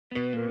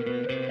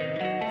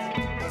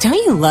Don't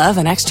you love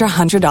an extra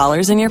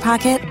 $100 in your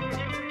pocket?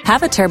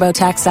 Have a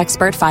TurboTax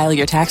expert file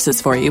your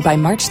taxes for you by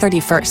March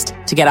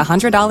 31st to get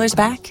 $100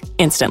 back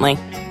instantly.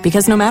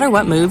 Because no matter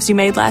what moves you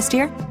made last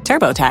year,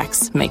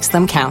 TurboTax makes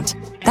them count.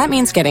 That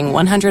means getting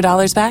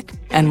 $100 back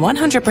and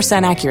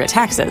 100% accurate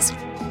taxes,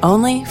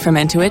 only from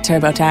Intuit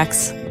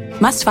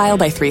TurboTax. Must file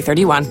by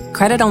 3/31.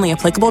 Credit only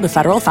applicable to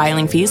federal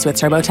filing fees with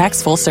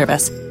TurboTax full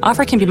service.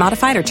 Offer can be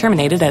modified or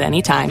terminated at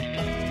any time.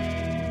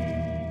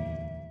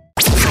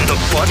 From the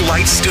Bud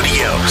Light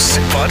Studios,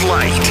 Bud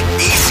Light,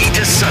 easy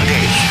to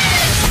Sunday.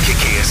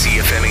 KKSE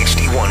FM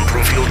HD1,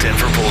 Broomfield,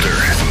 Denver, Boulder.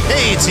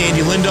 Hey, it's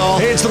Andy Lindahl.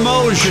 Hey, it's the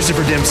Moj.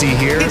 Christopher Dempsey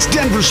here. It's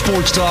Denver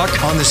Sports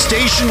Talk On the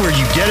station where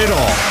you get it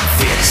all.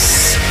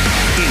 This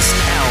is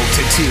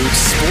Altitude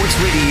Sports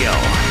Radio,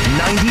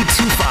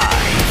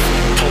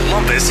 92.5.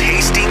 Columbus,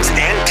 Hastings,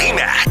 and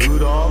T-Mac.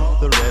 Rudolph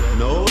the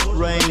red-nosed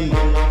reindeer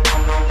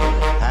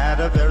had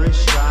a very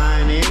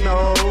shiny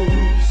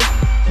nose.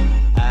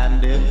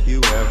 And if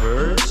you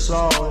ever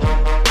saw it,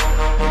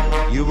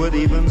 you would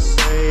even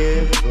say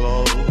it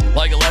glowed.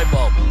 Like a light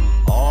bulb.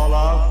 All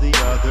of the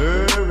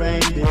other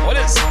reindeer. What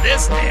is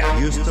this,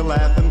 man? Used to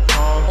laugh and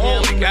call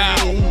him Holy cow.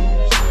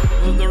 names.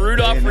 The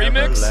Rudolph They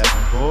never remix? let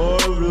poor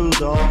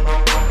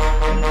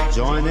Rudolph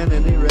join in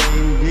any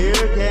reindeer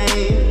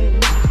game.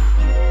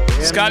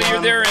 Scotty,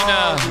 you're there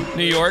in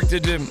New York.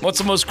 What's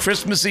the most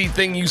Christmassy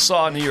thing you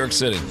saw in New York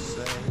City?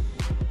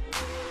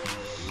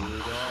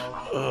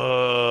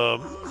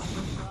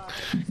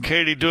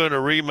 Katie doing a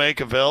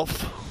remake of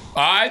Elf.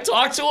 All right,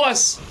 talk to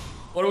us.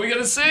 What are we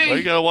gonna see?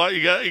 Well,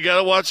 you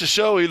gotta watch the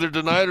show either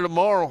tonight or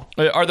tomorrow.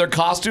 Are there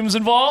costumes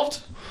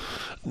involved?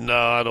 No,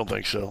 I don't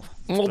think so.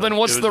 Well, then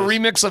what's the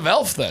remix of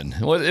Elf then?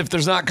 What if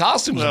there's not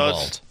costumes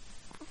involved?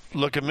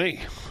 Look at me.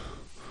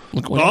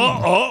 Look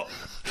what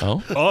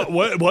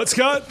what,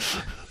 Scott?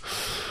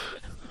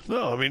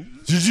 No, I mean,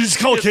 Did you just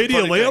call Katie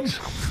a lamb?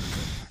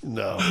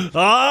 No.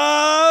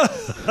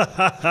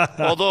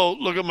 Although,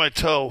 look at my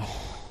toe.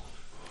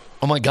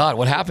 Oh my God,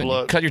 what happened? You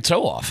Blood. cut your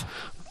toe off.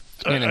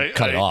 I didn't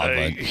cut it off.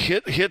 I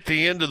hit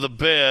the end of the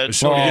bed.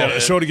 Show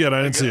it again.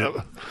 I didn't see it.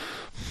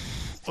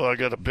 Well, I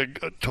got a big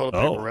toilet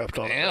paper wrapped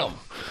on it. Damn.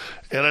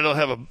 And I don't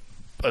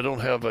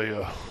have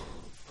a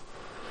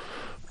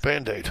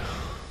Band-Aid.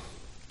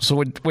 So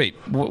what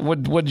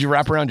did you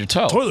wrap around your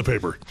toe? Toilet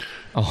paper.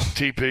 Oh,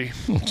 TP.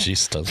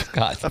 Jeez,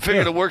 God. I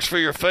figured it works for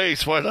your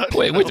face. Why not?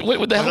 Wait,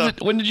 what the hell?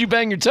 When did you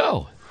bang your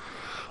toe?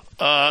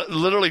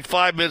 Literally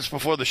 5 minutes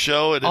before the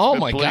show, and it's been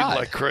bleeding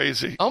like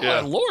crazy. Oh my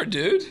Lord,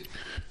 dude.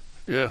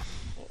 Yeah.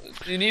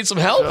 You need some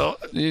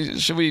help?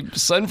 Should we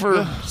send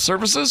for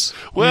services?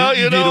 Well,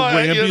 you need a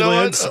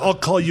ambulance. I'll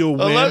call you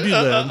a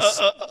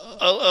ambulance.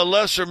 A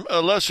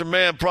lesser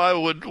man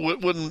probably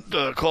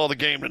wouldn't call the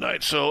game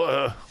tonight.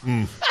 So,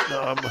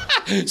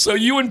 So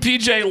you and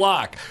PJ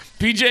Locke.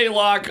 PJ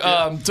Locke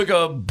took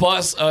a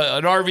bus,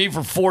 an RV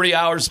for 40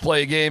 hours to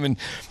play a game, and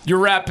you're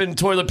wrapping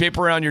toilet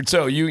paper around your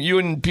toe. You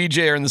and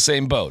PJ are in the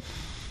same boat.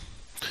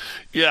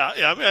 Yeah,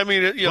 I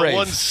mean,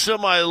 one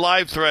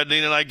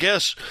semi-life-threatening, and I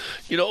guess,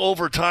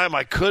 over time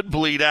I could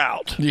bleed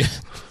out. Yeah.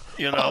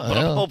 But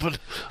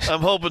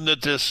I'm hoping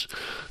that this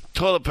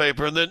toilet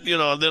paper, and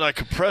then I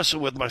compress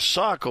it with my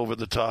sock over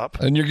the top,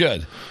 and you're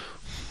good.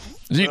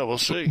 We'll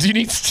see. Do you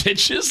need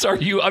stitches? How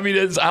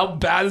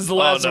bad is the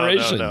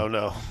laceration?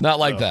 No. Not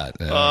like that.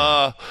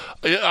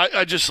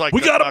 I just like.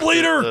 We got a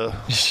bleeder.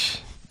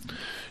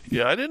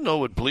 Yeah, I didn't know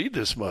it would bleed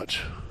this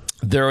much.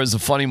 There was a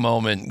funny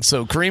moment.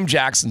 So Kareem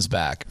Jackson's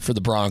back for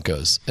the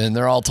Broncos, and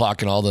they're all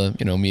talking. All the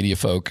media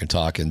folk are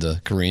talking to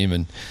Kareem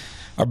and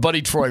our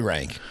buddy Troy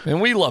Rank, and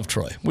we love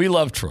Troy.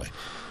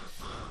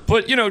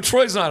 But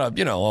Troy's not a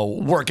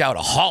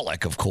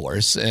workout-aholic, of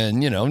course,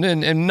 and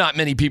and not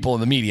many people in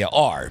the media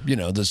are.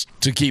 Just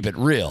to keep it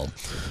real.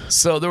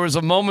 So there was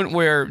a moment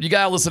where you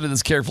gotta listen to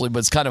this carefully, but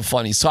it's kind of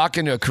funny. He's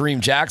talking to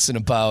Kareem Jackson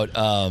about.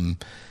 Are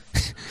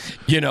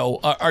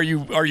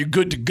you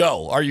good to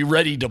go? Are you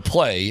ready to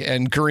play?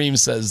 And Kareem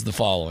says the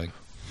following.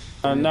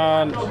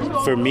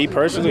 No, for me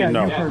personally,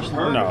 no.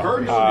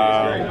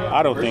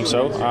 I don't think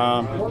so.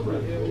 I've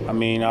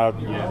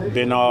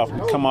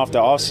come off the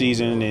off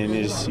season, and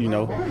it's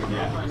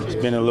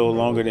been a little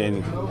longer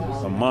than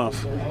a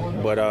month.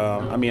 But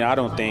I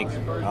don't think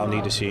I'll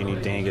need to see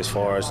anything as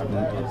far as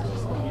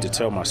to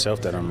tell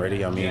myself that I'm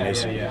ready.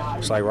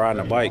 It's like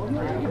riding a bike.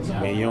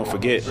 You don't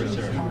forget.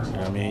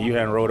 You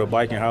hadn't rode a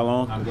bike in how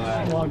long?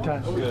 A long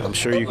time. I'm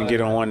sure you can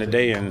get on one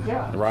today and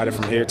ride it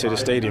from here to the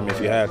stadium if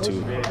you had to.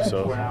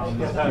 So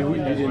you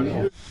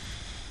didn't.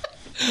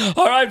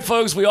 All right,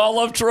 folks, we all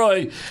love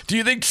Troy. Do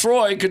you think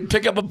Troy could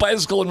pick up a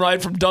bicycle and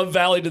ride from Dove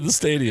Valley to the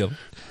stadium?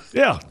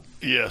 Yeah.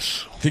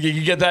 Yes. Think you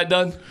can get that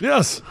done?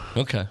 Yes.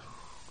 Okay.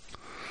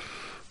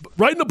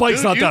 Riding a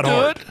bike's not that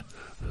hard.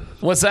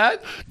 What's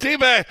that?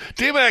 D-Mac,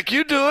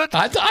 you do it.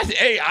 I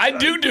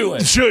do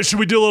it. Should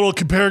we do a little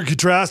compare and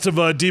contrast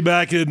of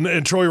D-Mac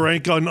and Troy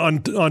Rank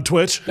on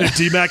Twitch? If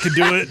D-Mac can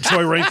do it,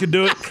 Troy Rank can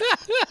do it.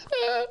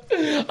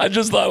 I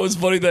just thought it was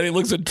funny that he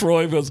looks at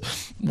Troy and goes,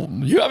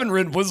 "You haven't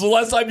ridden. When's the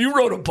last time you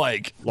rode a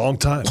bike?" Long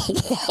time.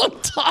 Long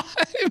time.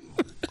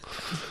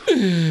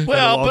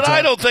 Well, but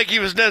I don't think he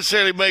was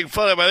necessarily making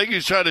fun of him. I think he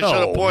was trying to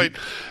show a point.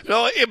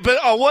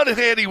 But on one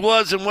hand he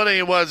was, and one hand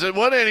he was. And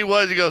one hand he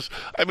was, he goes,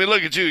 I mean,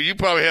 look at you. You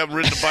probably haven't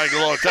ridden a bike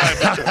in a long time.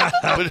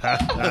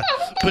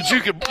 but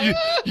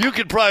you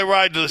could probably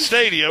ride to the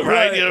stadium,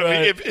 right?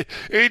 If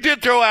he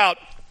did throw out,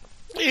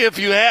 if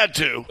you had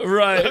to.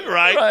 Right.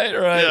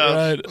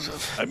 Yeah.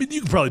 I mean,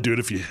 you could probably do it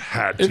if you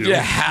had to. If you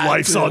had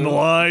Life's to. on the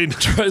line.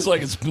 Troy's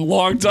like, it's been a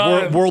long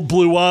time. World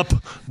blew up.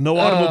 No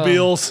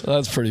automobiles.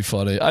 That's pretty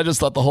funny. I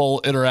just thought the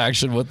whole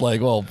interaction with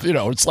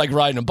it's like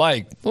riding a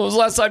bike. When was the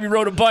last time you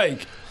rode a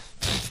bike?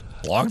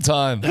 Long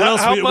time.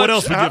 What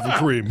else we get from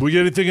Kareem? We get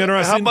anything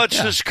interesting? How much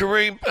does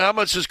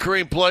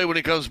Kareem play when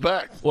he comes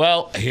back?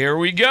 Well, here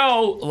we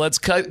go. Let's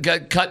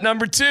cut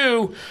number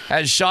 2.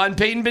 Has Sean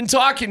Payton been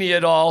talking to you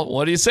at all?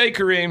 What do you say,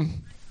 Kareem?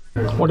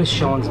 What is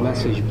Sean's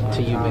message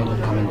to you been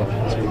coming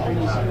back this week?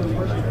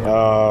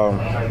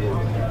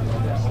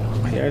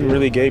 He hadn't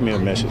really gave me a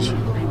message. So, I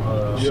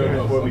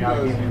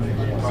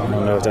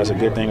don't know if that's a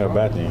good thing or a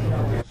bad thing.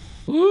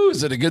 Ooh,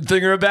 is it a good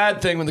thing or a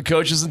bad thing when the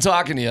coach isn't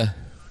talking to you?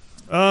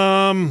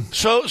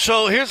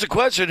 So here's the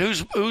question: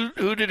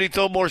 who did he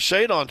throw more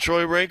shade on,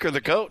 Troy Rink or the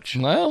coach?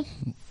 Well,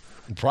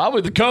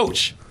 probably the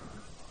coach.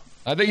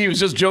 I think he was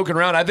just joking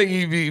around. I think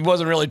he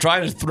wasn't really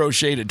trying to throw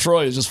shade at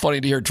Troy. It's just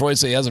funny to hear Troy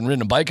say he hasn't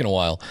ridden a bike in a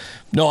while.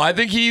 No, I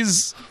think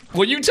he's.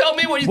 Will you tell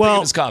me what you think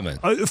of his comment?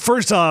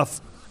 First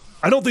off,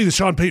 I don't think that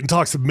Sean Payton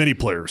talks to many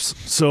players.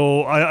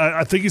 So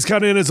I think he's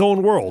kind of in his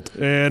own world,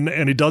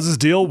 and he does his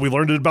deal. We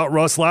learned it about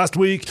Russ last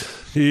week.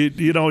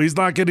 He's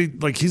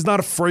not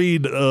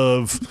afraid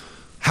of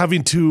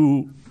having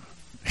to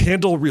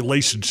handle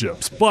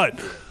relationships. But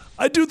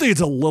I do think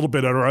it's a little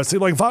bit interesting.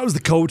 Like, if I was the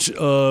coach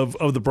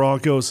of the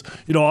Broncos,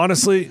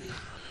 honestly,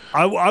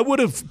 I would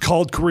have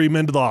called Kareem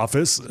into the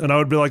office, and I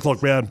would be like,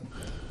 look, man,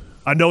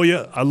 I know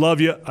you. I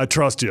love you. I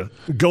trust you.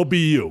 Go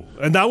be you.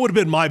 And that would have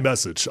been my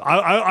message.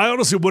 I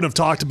honestly wouldn't have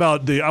talked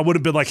about I would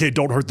have been like, hey,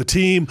 don't hurt the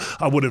team.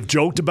 I would have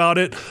joked about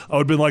it. I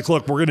would have been like,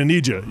 look, we're going to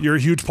need you. You're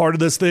a huge part of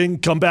this thing.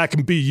 Come back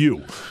and be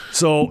you.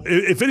 So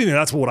if anything,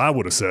 that's what I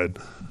would have said.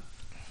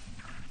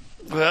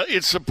 Well,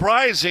 it's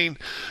surprising.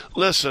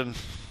 Listen,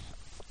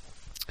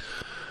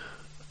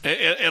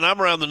 and I'm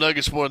around the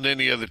Nuggets more than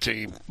any other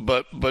team,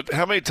 but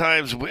how many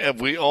times have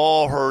we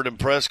all heard in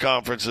press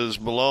conferences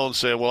Malone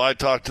saying, well, I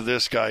talked to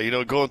this guy,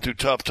 going through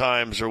tough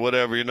times or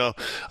whatever,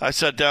 I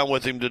sat down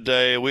with him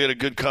today. We had a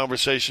good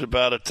conversation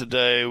about it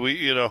today.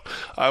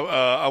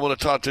 I want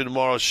to talk to him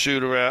tomorrow,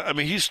 shoot around. I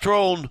mean, he's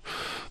thrown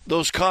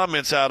those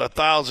comments out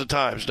 1,000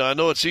 times. Now, I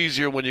know it's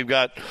easier when you've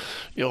got,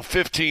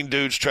 15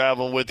 dudes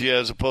traveling with you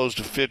as opposed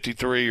to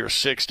 53 or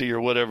 60 or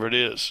whatever it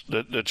is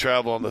that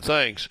travel on the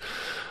things.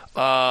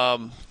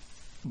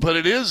 But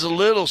it is a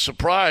little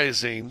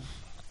surprising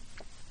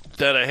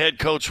that a head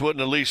coach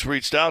wouldn't at least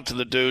reached out to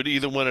the dude,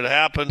 even when it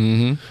happened.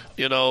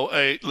 Mm-hmm.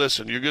 Hey,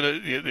 listen, you're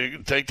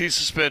gonna take the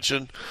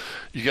suspension.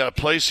 You got a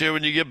place here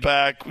when you get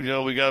back.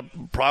 We got to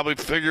probably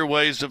figure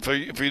ways for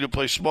you to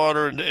play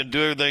smarter and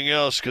do everything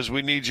else because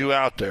we need you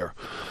out there.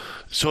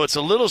 So it's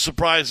a little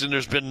surprising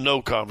there's been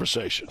no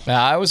conversation.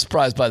 Yeah, I was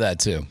surprised by that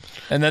too.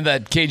 And then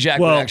that K-Jack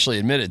would actually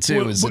admit it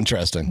too was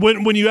interesting.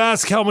 When you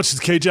ask how much does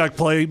K-Jack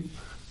play,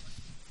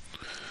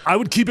 I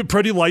would keep it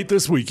pretty light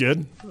this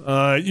weekend.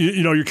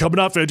 You're coming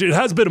off edge. It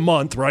has been a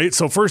month, right?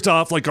 So first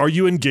off, are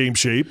you in game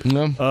shape?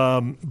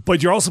 No.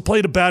 But you're also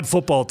playing a bad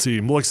football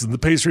team. Listen, the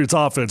Patriots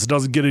offense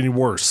doesn't get any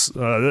worse.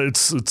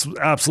 It's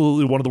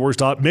absolutely one of the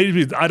worst.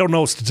 Maybe, I don't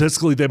know,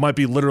 statistically they might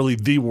be literally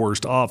the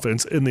worst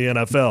offense in the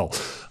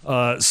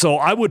NFL. So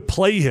I would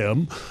play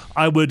him.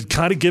 I would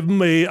kind of give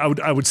him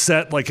I would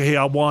set hey,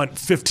 I want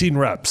 15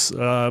 reps.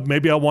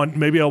 Maybe I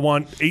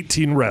want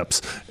 18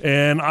 reps.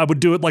 And I would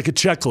do it like a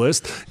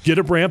checklist, get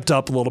it ramped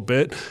up a little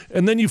bit,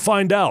 and then you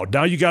find out.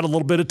 Now you got a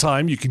little bit of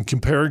time. You can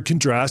compare and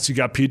contrast. You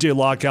got PJ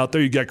Locke out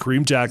there. You got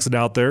Kareem Jackson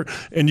out there,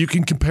 and you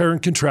can compare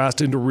and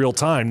contrast into real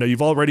time. Now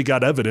you've already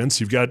got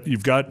evidence. You've got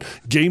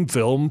game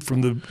film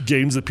from the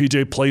games that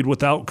PJ played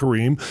without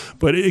Kareem,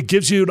 but it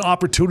gives you an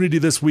opportunity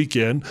this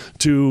weekend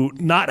to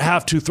not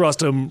have to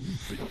thrust him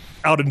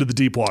out into the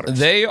deep waters.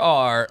 They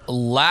are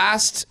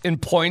last in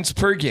points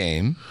per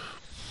game.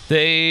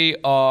 They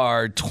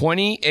are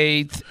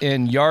 28th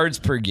in yards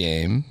per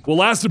game. Well,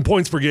 last in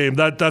points per game,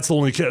 that's the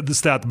only the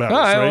stat that matters,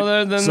 right?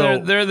 Well,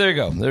 then there you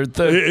go. They're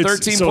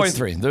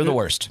 13.3. They're the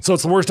worst. So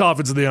it's the worst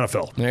offense in the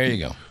NFL. There you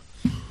go.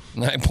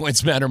 9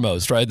 points matter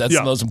most, right? That's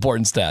the most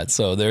important stat.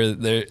 So there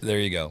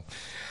you go.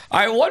 All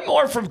right, one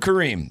more from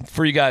Kareem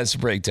for you guys to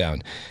break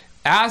down.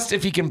 Asked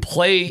if he can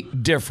play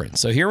different.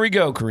 So here we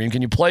go, Kareem.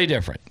 Can you play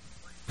different?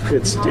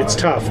 It's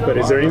tough, but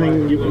is there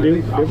anything you can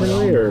do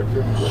differently, or?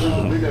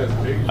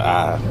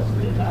 I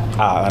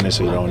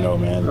honestly don't know,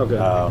 man.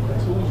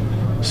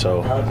 Okay.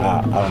 So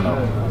I don't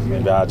know.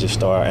 Maybe I'll just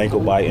start ankle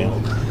biting.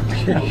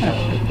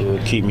 It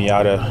would keep me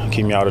out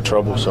of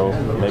trouble. So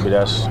maybe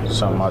that's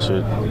something I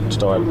should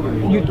start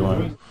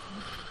doing.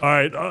 All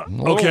right.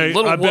 Okay.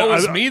 Woe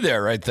is me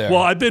there, right there.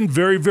 Well, I've been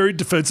very, very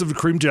defensive of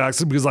Kareem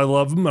Jackson because I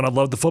love him and I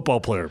love the football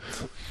player.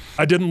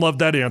 I didn't love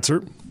that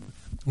answer.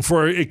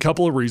 for a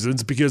couple of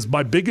reasons, because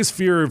my biggest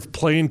fear of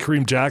playing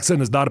Kareem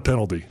Jackson is not a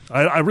penalty.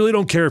 I really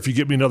don't care if you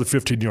get me another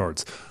 15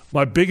 yards.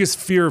 My biggest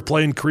fear of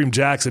playing Kareem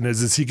Jackson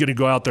is he going to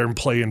go out there and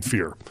play in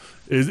fear?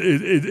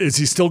 Is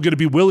he still going to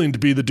be willing to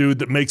be the dude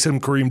that makes him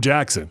Kareem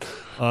Jackson?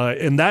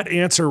 And that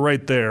answer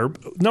right there,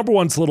 number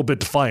one, it's a little bit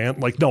defiant.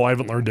 Like, no, I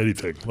haven't learned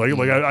anything.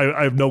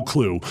 I have no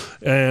clue.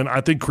 And I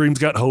think Kareem's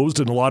got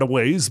hosed in a lot of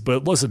ways.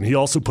 But listen, he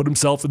also put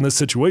himself in this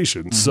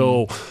situation. Mm-hmm.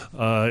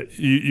 So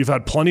you've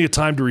had plenty of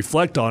time to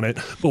reflect on it.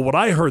 But what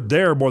I heard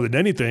there more than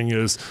anything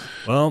is,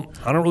 well,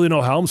 I don't really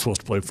know how I'm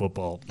supposed to play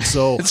football.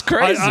 So it's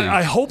crazy.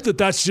 I hope that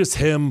that's just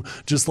him,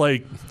 just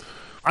like,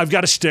 I've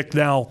got a shtick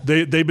now.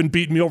 They've been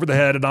beating me over the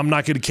head, and I'm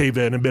not going to cave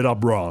in and admit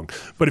I'm wrong.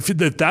 But if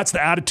that's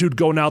the attitude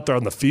going out there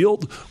on the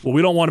field, well,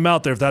 we don't want him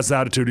out there if that's the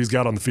attitude he's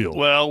got on the field.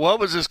 Well, what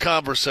was his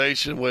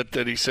conversation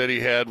that he said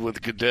he had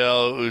with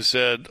Goodell, who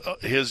said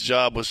his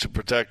job was to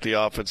protect the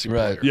offensive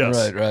player?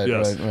 Yes.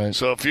 Right.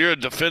 So if you're a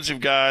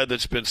defensive guy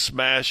that's been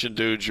smashing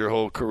dudes your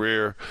whole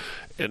career,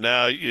 and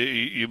now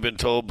you've been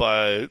told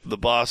by the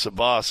boss of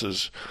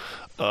bosses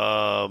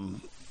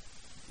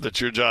that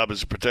your job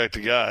is to protect the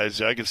guys,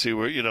 I can see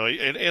where,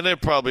 and there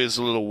probably is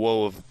a little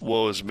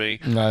woe is me.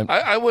 Right.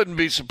 I wouldn't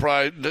be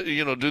surprised,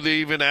 do they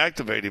even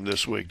activate him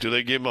this week? Do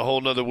they give him a whole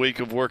nother week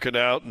of working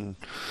out and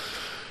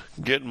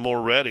getting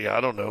more ready?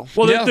 I don't know.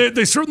 Well,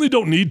 they certainly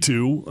don't need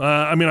to.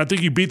 I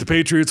think you beat the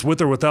Patriots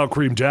with or without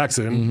Kareem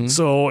Jackson. Mm-hmm.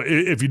 So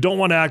if you don't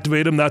want to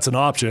activate him, that's an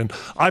option.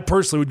 I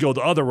personally would go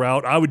the other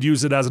route. I would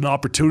use it as an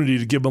opportunity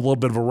to give him a little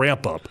bit of a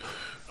ramp up.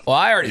 Well,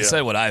 I already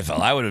said what I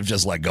felt. I would have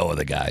just let go of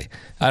the guy.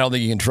 I don't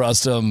think you can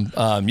trust him.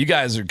 You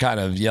guys are kind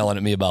of yelling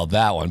at me about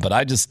that one, but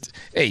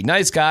hey,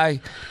 nice guy,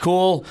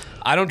 cool.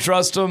 I don't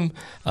trust him.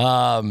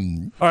 All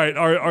right,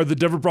 are the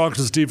Denver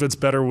Broncos defense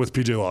better with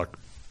P.J. Locke?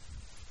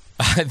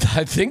 I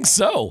think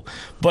so,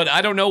 but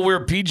I don't know where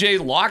P.J.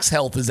 Locke's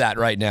health is at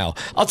right now.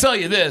 I'll tell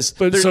you this.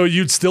 So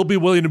you'd still be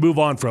willing to move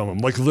on from him,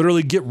 like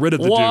literally get rid of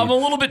the dude? Well, I'm a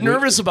little bit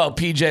nervous about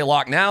P.J.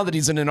 Locke now that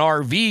he's in an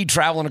RV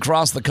traveling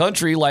across the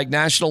country like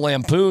National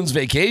Lampoon's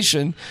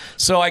Vacation.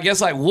 So I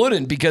guess I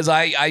wouldn't, because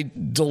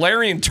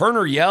Delarian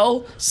Turner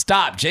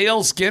stop.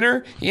 J.L.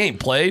 Skinner, he ain't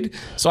played.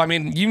 So,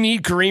 you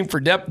need Kareem for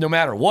depth no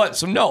matter what.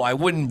 So, no, I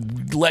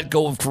wouldn't let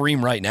go of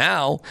Kareem right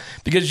now,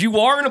 because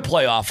you are in a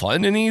playoff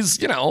hunt, and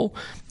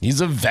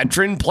he's a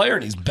veteran player,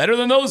 and he's better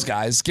than those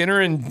guys, Skinner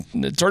and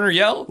Turner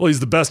Yell. Well, he's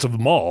the best of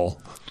them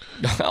all.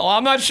 Well,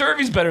 I'm not sure if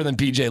he's better than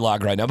P.J.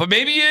 Locke right now, but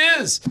maybe he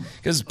is,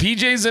 because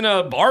P.J.'s in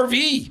a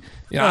RV.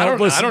 I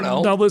don't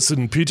know. Now,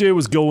 listen, P.J.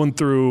 was going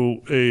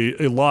through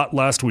a lot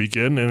last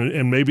weekend,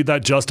 and maybe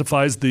that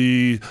justifies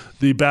the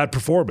bad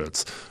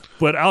performance.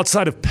 But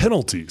outside of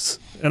penalties,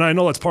 and I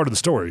know that's part of the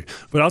story,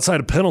 but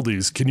outside of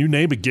penalties, can you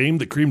name a game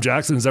that Kareem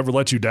Jackson has ever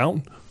let you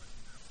down?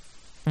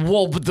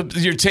 Well, but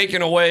you're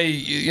taking away,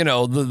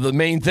 the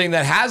main thing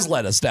that has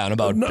let us down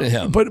about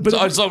him. But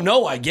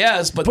no, I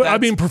guess. But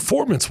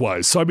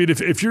performance-wise. So,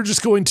 if you're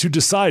just going to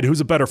decide who's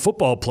a better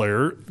football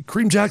player,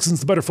 Kareem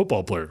Jackson's the better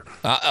football player.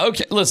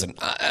 Okay, listen,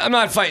 I'm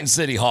not fighting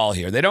City Hall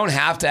here. They don't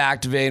have to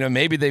activate him.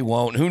 Maybe they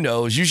won't. Who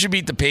knows? You should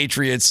beat the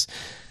Patriots.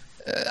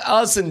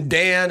 Us and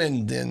Dan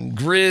and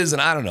Grizz,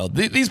 and I don't know.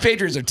 These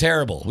Patriots are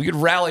terrible. We could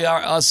rally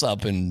us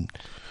up, and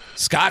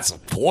Scott's a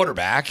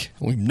quarterback.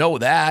 We know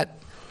that.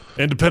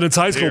 Independence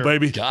High School,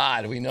 baby.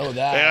 God, we know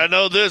that. Hey, I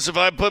know this. If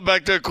I put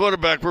back their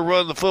quarterback, we're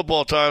running the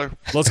football, Tyler.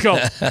 Let's go.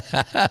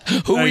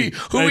 We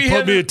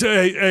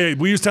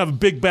used to have a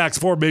big backs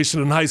formation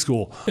in high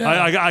school. Yeah.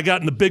 I got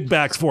in the big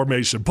backs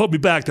formation. Put me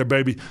back there,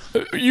 baby.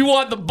 You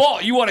want the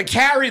ball. You want to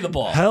carry the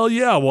ball. Hell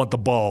yeah, I want the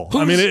ball.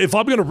 If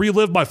I'm going to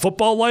relive my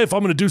football life, I'm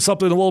going to do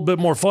something a little bit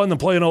more fun than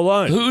playing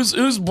O-line.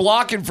 Who's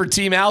blocking for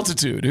Team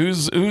Altitude?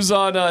 Who's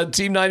on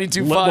Team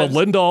 92.5? Well,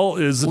 Lindahl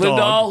is a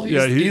dog.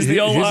 He's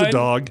the O-line. He's a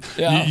dog.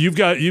 Yeah. You've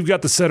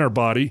got the center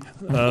body.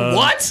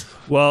 What?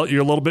 Well,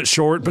 you're a little bit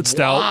short, but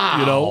stout.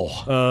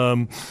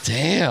 Wow.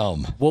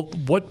 Damn. Well,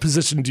 what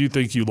position do you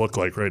think you look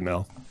like right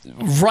now?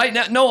 Right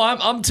now, no,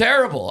 I'm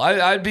terrible.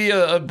 I'd be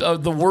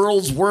the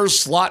world's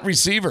worst slot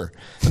receiver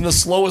and the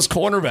slowest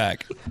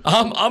cornerback.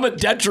 I'm a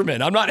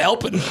detriment. I'm not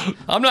helping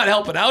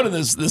out in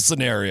this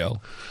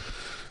scenario.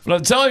 But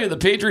I'm telling you, the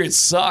Patriots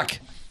suck.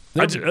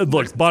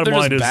 Look, bottom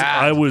line is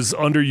I was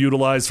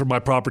underutilized for my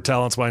proper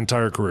talents my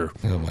entire career.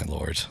 Oh, my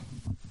Lord.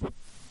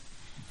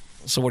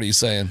 So what are you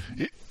saying?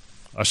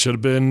 I should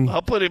have been.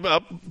 I'll put him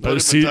up.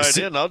 Put him tight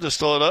end. I'll just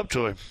throw it up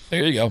to him.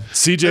 There you go.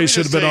 CJ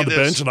should have been on the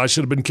bench, and I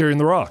should have been carrying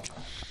the rock.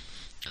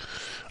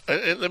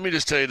 And let me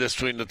just tell you this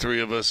between the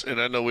three of us,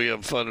 and I know we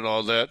have fun and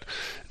all that.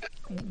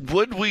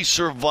 Would we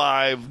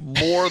survive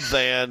more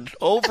than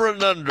over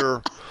and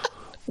under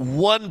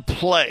one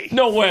play?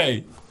 No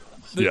way.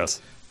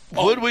 Yes.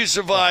 Would we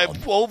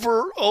survive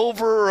over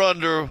or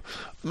under?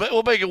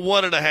 We'll make it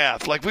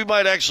 1.5. Like, we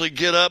might actually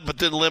get up but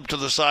then limp to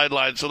the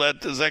sideline. So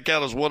does that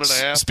count as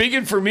 1.5?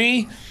 Speaking for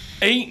me,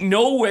 ain't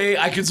no way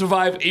I could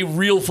survive a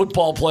real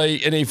football play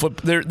in a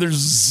there's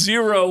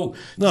zero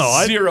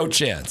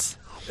chance.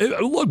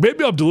 Look,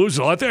 maybe I'm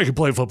delusional. I think I can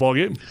play a football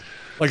game,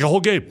 like a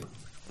whole game.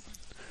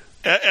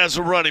 as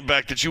a running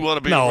back that you want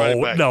to be a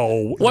running back?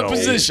 What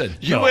position?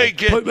 You ain't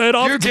getting.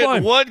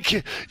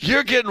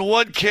 You're getting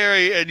one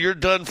carry and you're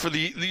done for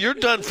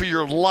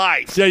your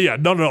life. Yeah.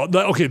 No.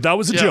 Okay, that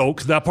was a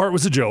joke. That part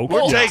was a joke.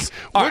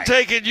 We're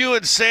taking you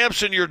and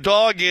Samson, your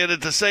dog, in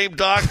at the same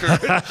doctor.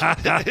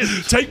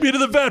 Take me to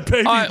the vet,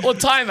 baby. All right, well,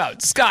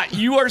 timeout. Scott,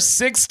 you are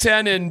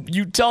 6'10", and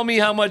you tell me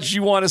how much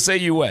you want to say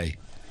you weigh.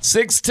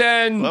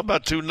 6'10". Well,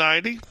 about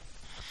 290.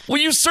 Well,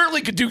 you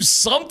certainly could do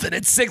something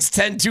at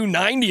 6'10",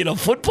 290 in a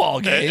football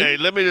game. Hey,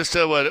 let me just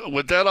tell you what.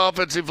 With that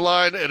offensive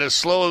line and as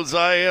slow as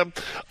I am,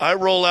 I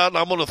roll out and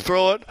I'm going to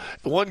throw it.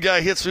 One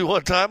guy hits me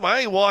one time. I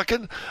ain't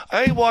walking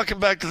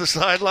back to the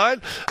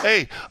sideline.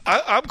 Hey,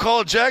 I'm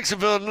calling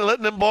Jacksonville and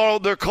letting them borrow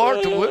their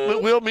car to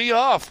wheel me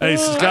off. Hey,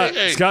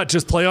 Scott,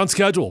 just play on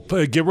schedule.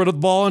 Get rid of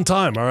the ball on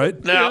time. All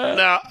right.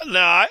 Now,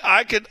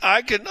 I can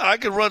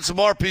run some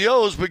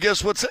RPOs, but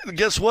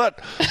guess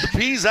what? The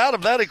P's out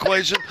of that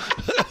equation.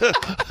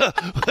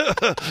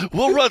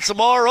 We'll run some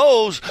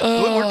ROs.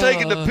 We're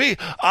taking the P.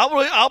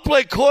 I'll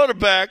play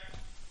quarterback.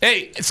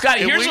 Hey,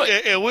 Scotty, we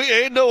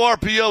ain't no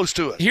RPOs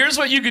to it. Here's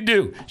what you could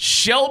do.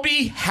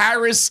 Shelby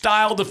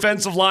Harris-style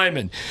defensive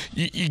lineman.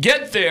 You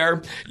get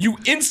there, you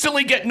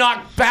instantly get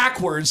knocked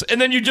backwards,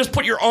 and then you just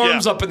put your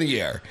arms up in the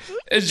air.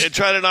 And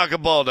try to knock a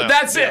ball down.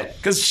 That's it.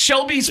 Because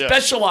Shelby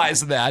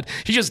specialized in that.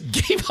 He just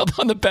gave up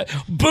on the bet.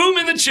 Boom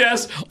in the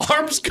chest,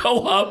 arms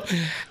go up,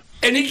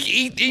 and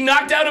he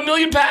knocked out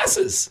 1,000,000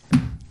 passes.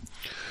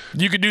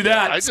 You could do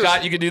that,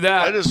 Scott. You could do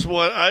that.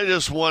 I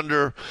just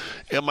wonder,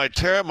 am I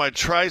tearing my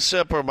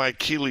tricep or my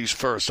Achilles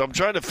first? I'm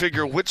trying to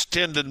figure which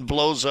tendon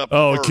blows up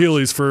first.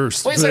 Achilles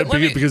first. Wait a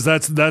second, because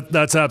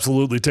that's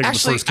absolutely taking the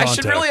first contact. I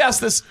should really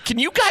ask this. Can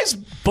you guys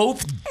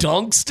both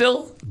dunk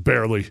still?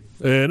 Barely,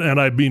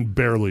 and I mean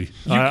barely.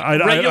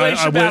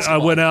 I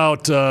went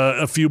out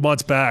a few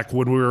months back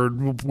when we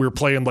were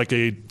playing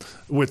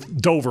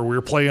with Dover. We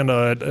were playing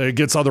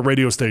against other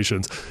radio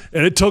stations,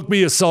 and it took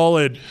me a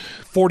solid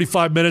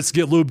 45 minutes to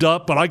get lubed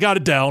up, but I got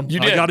it down. You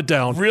did. I got it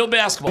down. Real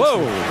basketball.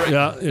 Whoa.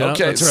 Yeah,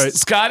 okay. That's right.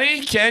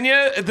 Scotty, can you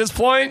at this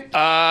point?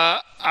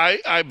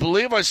 I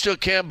believe I still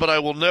can, but I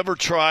will never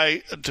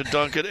try to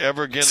dunk it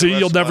ever again. See,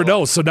 you'll never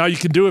know. So now you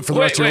can do it for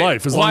the rest of your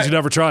life as long as you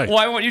never try.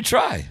 Why won't you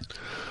try?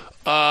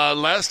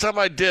 Last time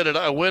I did it,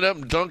 I went up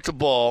and dunked the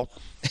ball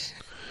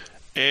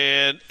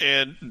and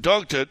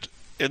dunked it.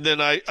 And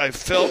then I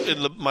felt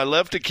in my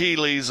left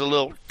Achilles a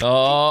little,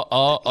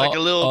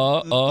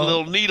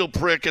 little needle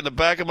prick in the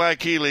back of my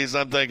Achilles.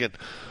 And I'm thinking,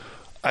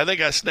 I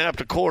think I snapped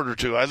a cord or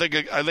two. I think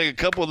a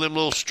couple of them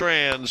little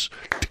strands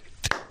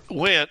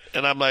went,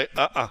 and I'm like,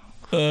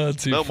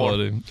 Too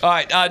funny. All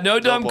right,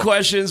 no dumb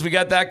questions. We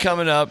got that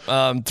coming up.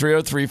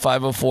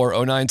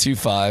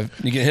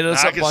 303-504-0925. You can hit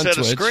us up on Twitch. I can set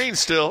a screen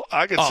still.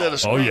 I can set a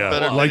screen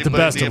better than like the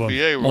best of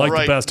them. Like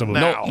the best of them.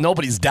 Now.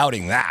 Nobody's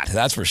doubting that.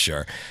 That's for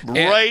sure.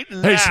 Right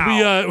now. Hey,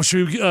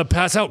 should we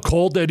pass out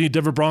cold to any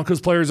Denver Broncos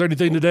players or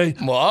anything today?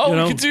 Well,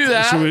 we could do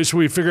that. Should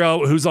we figure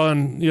out who's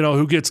on?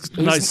 Who gets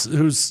nice?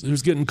 Who's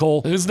getting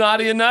cold? Who's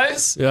naughty and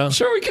nice? Yeah.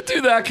 Sure, we could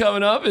do that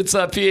coming up. It's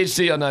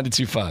PhD on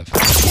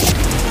 92.5.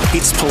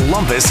 It's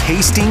Columbus,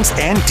 Hastings,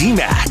 and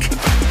DMAC.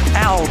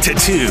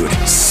 Altitude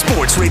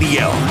Sports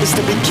Radio. It's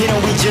the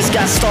beginning, we just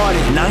got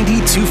started.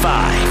 92.5.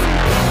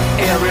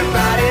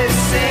 Everybody's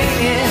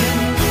singing.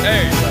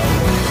 There you go.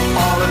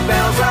 All the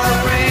bells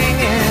are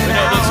ringing.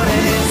 Out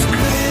and it's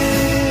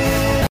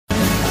good.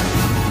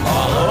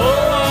 All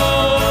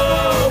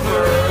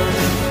over.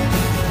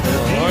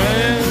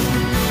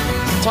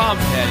 Tom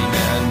Petty,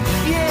 man.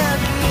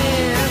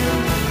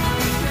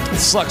 It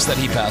sucks that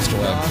he passed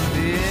away.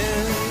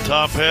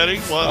 Tom Petty,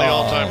 one of the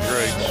all-time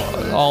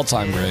greats.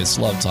 All-time greats.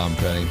 Love Tom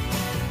Petty.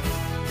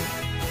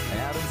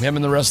 Him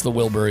and the rest of the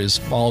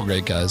Wilburys, all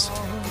great guys.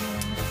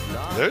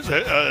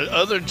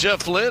 Other than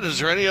Jeff Lynne, is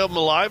there any of them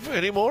alive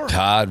anymore?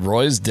 God,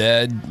 Roy's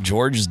dead.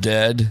 George's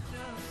dead.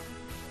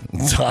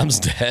 Tom's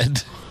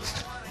dead.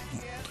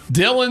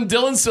 Bob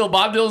Dylan's still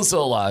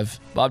alive.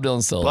 Bob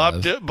Dylan's still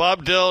alive.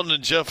 Bob Dylan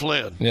and Jeff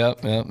Lynne. Yep.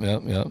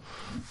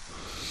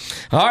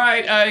 All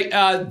right,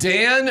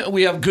 Dan,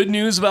 we have good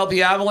news about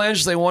the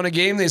Avalanche. They won a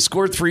game. They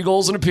scored 3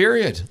 goals in a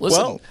period.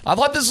 Listen, I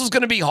thought this was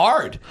going to be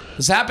hard.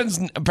 This happens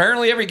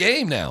apparently every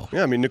game now.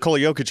 Yeah, I mean, Nikola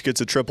Jokic gets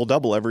a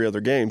triple-double every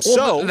other game.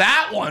 Well,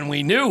 that one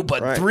we knew,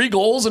 but 3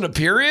 goals in a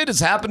period is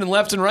happening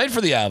left and right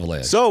for the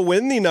Avalanche. So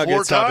when the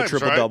Nuggets have a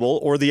triple-double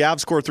or the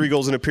Avs score 3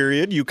 goals in a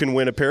period, you can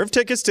win a pair of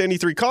tickets to any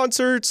 3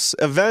 concerts,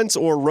 events,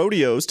 or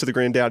rodeos to the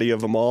granddaddy of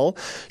them all.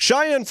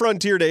 Cheyenne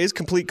Frontier Days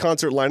complete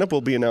concert lineup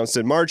will be announced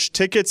in March.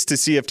 Tickets to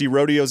CFD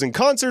rodeos and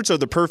concerts are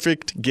the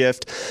perfect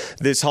gift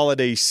this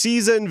holiday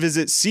season.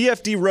 Visit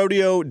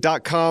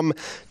cfdrodeo.com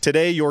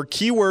today. Your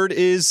keyword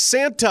is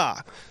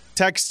Santa.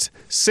 Text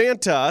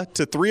Santa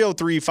to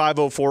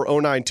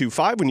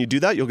 303-504-0925. When you do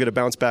that, you'll get a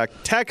bounce back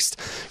text.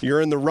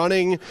 You're in the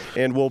running,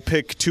 and we'll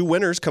pick 2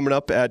 winners coming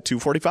up at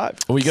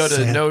 2:45. We go to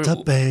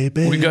Santa,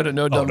 baby. We go to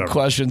no dumb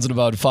questions in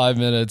about 5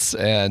 minutes,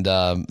 and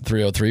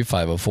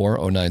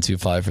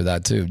 303-504-0925 for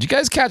that too. Did you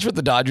guys catch what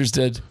the Dodgers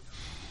did?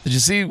 Did you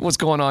see what's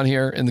going on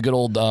here in the good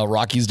old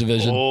Rockies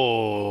division?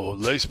 Oh,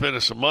 they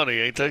spending some money,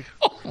 ain't they?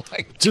 Oh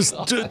my just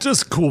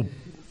cool.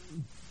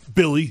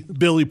 Billy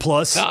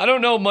plus. Now, I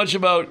don't know much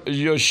about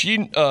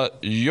Yoshinobu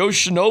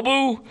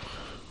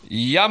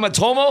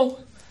Yamatomo,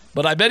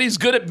 but I bet he's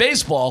good at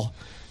baseball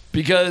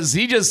because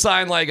he just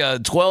signed like a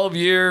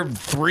 12-year,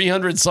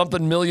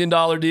 $300-something million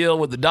deal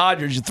with the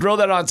Dodgers. You throw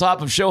that on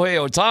top of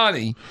Shohei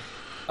Ohtani,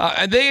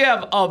 and they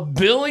have $1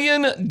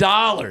 billion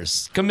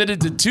committed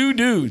to two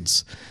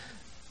dudes.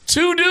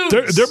 Two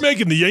dudes. They're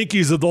making the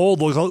Yankees of the old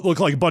look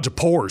like a bunch of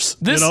pores.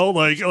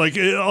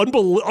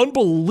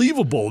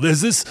 Unbelievable.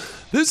 This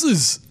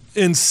is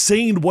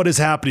insane what is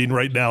happening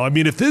right now. I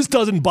mean, if this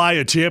doesn't buy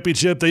a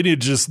championship, they need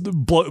to just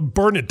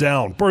burn it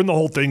down, burn the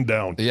whole thing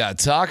down. Yeah,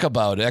 talk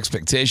about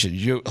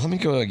expectation. Let me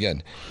go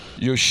again.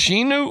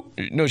 Yoshinobu.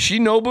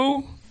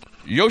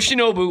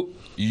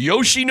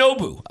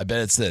 I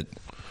bet it's it.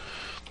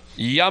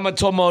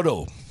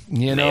 Yamatomoto.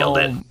 Nailed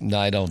it. No,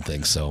 I don't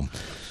think so.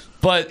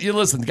 But you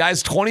listen, the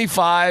guy's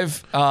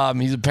 25.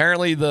 He's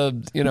apparently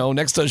next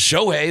to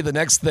Shohei, the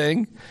next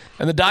thing,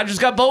 and the Dodgers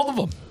got both of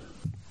them.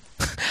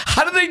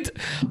 How do they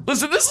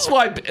listen? This is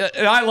why,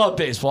 and I love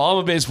baseball.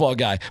 I'm a baseball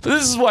guy, but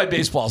this is why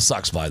baseball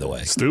sucks. By the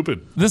way,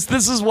 stupid. This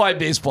is why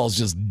baseball is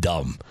just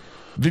dumb.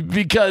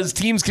 Because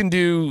teams can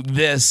do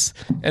this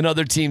and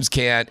other teams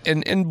can't.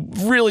 And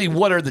really,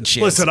 what are the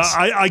chances? Listen,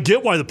 I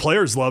get why the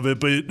players love it,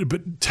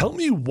 but tell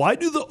me, why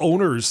do the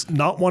owners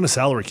not want a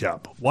salary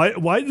cap?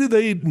 Why do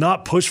they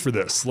not push for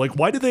this? Like,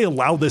 why do they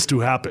allow this to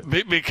happen?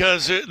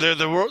 Because they're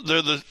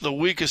the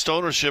weakest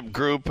ownership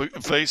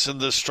group facing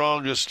the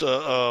strongest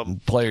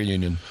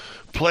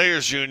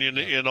players union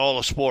in all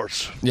of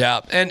sports. Yeah,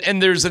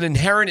 and there's an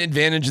inherent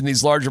advantage in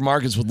these larger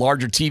markets with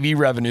larger TV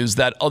revenues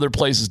that other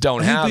places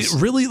don't have.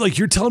 Really? Like,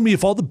 you're telling me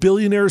if all the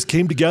billionaires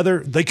came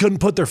together, they couldn't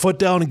put their foot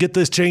down and get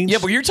this changed? Yeah,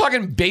 but you're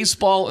talking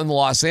baseball in the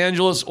Los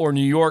Angeles or New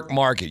York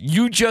market.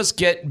 You just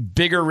get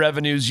bigger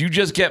revenues. You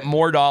just get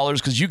more dollars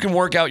because you can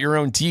work out your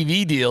own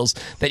TV deals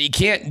that you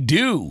can't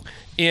do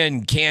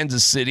in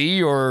Kansas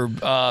City or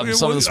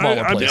some of the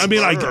smaller places.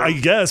 I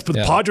guess, but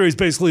the Padres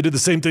basically did the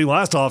same thing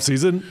last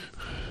offseason.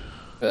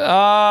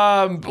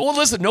 Well,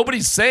 listen,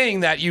 nobody's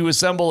saying that you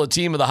assemble a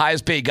team of the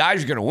highest paid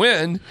guys, you're going to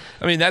win.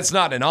 I mean, that's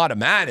not an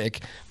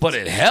automatic, but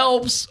it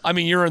helps. I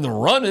mean, you're in the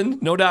running,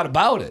 no doubt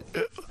about it.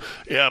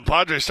 Yeah,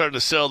 Padres starting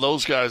to sell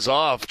those guys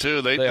off,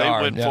 too. They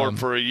went for it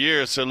for a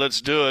year, so let's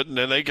do it. And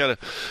then they got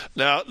to –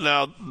 now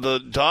the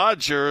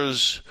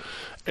Dodgers –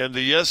 and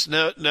the Yes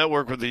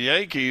Network with the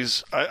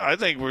Yankees, I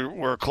think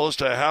we're close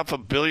to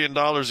 $500 million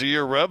a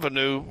year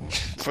revenue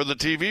for the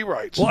TV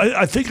rights. Well,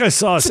 I think I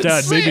saw a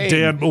stat. Maybe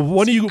Dan,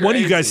 one of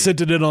you guys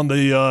sent it in on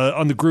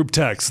the group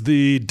text.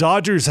 The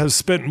Dodgers have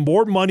spent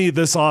more money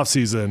this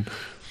offseason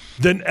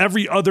than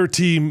every other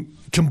team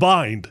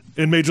combined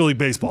in Major League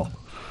Baseball.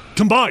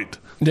 Combined.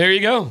 There you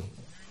go.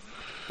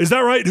 Is that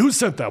right? Who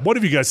sent that? One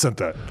of you guys sent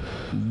that.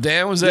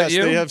 Dan, was that you?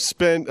 Yes, they have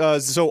spent,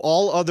 so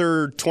all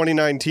other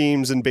 29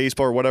 teams in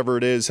baseball or whatever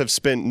it is have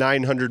spent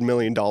 $900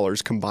 million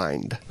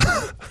combined.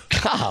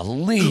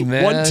 Golly,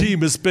 man. One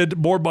team has spent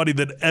more money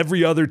than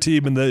every other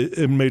team in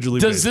Major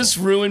League Baseball. Does this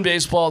ruin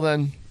baseball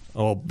then?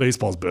 Oh,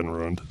 baseball's been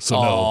ruined.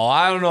 So no.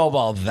 I don't know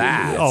about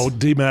that. Oh,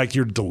 D-Mac,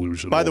 you're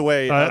delusional. By the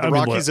way, the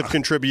Rockies have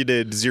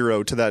contributed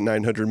 $0 to that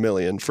 $900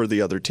 million for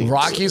the other teams.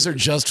 Rockies are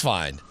just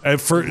fine.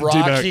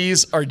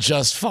 Rockies are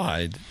just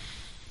fine.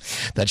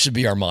 That should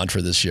be our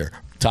mantra this year.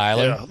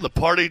 Tyler? Yeah, the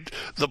party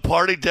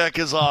deck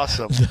is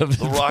awesome.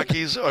 The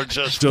Rockies are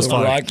just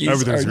fine. Rockies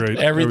Everything's great.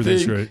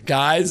 Everything's great.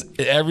 Guys,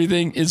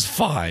 everything is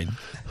fine.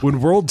 When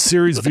World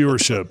Series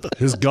viewership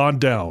has gone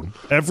down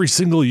every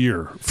single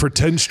year for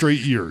 10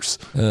 straight years,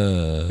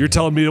 you're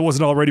telling me it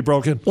wasn't already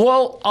broken?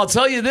 Well, I'll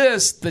tell you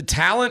this. The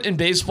talent in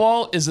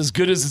baseball is as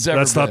good as it's ever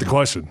been. That's not the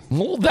question.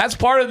 Well, that's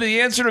part of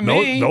the answer to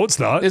me. No, it's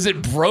not. Is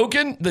it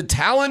broken? The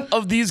talent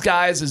of these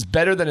guys is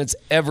better than it's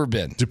ever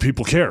been. Do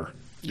people care?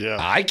 Yeah.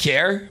 I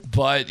care,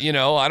 but,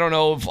 I don't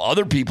know if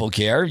other people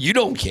care. You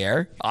don't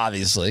care,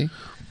 obviously.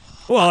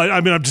 Well,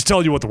 I mean, I'm just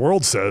telling you what the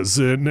world says,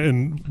 and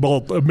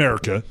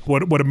America,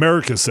 what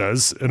America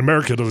says, and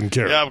America doesn't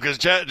care. Yeah, because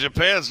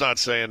Japan's not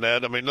saying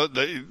that. I mean,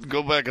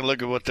 go back and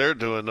look at what they're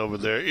doing over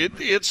there.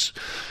 It's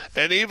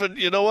and even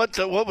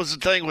what was the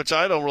thing which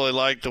I don't really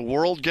like, the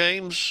World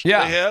Games they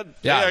had.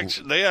 Yeah,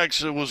 they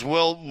actually was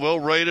well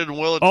rated and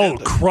well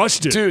attended. Oh,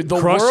 crushed it, dude! The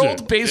crushed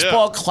World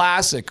Baseball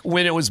Classic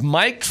when it was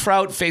Mike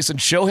Trout facing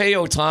Shohei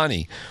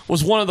Ohtani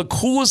was one of the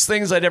coolest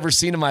things I'd ever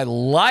seen in my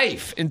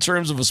life in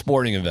terms of a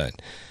sporting event.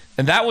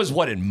 And that was,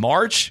 in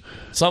March?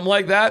 Something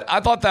like that?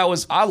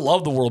 I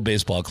love the World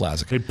Baseball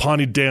Classic. Hey,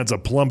 Pawnee Danza,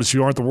 Columbus,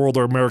 you aren't the world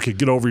or America.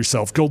 Get over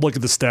yourself. Go look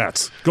at the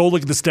stats. Go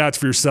look at the stats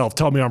for yourself.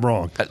 Tell me I'm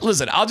wrong.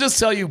 Listen, I'll just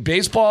tell you,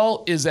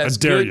 baseball is as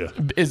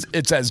good.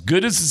 It's as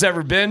good as it's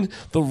ever been.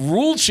 The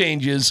rule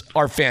changes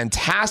are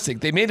fantastic.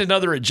 They made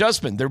another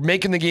adjustment. They're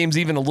making the games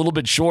even a little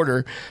bit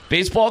shorter.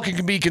 Baseball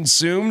can be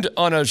consumed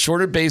on a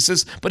shorter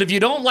basis, but if you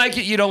don't like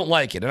it, you don't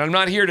like it. And I'm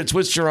not here to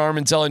twist your arm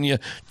and telling you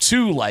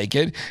to like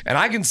it. And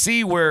I can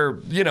see where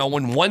where,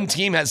 when one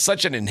team has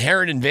such an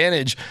inherent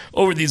advantage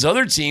over these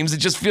other teams, it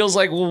just feels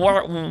like, well,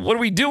 what are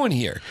we doing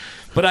here?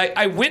 But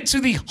I went to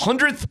the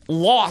 100th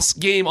loss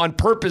game on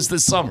purpose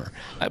this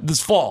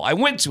fall. I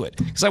went to it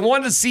because I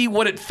wanted to see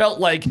what it felt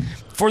like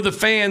for the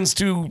fans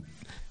to,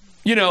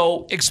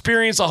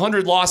 experience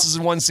 100 losses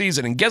in one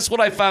season. And guess what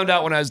I found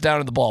out when I was down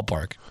at the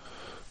ballpark?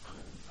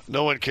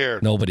 No one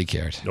cared. Nobody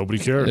cared. Nobody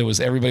cared.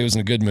 Everybody was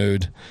in a good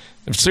mood.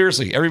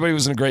 Seriously, everybody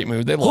was in a great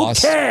mood. They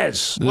lost. Who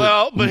cares?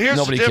 Well, but here's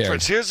Nobody the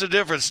difference. cared. Here's the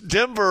difference.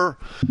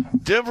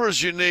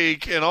 Denver's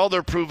unique, and all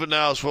they're proving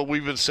now is what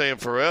we've been saying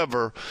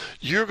forever.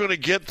 You're going to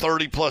get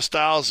 30+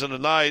 thousand a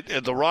night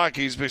at the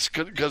Rockies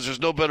because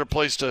there's no better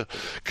place to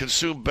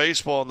consume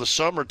baseball in the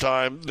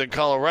summertime than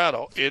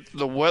Colorado.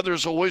 The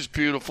weather's always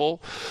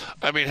beautiful.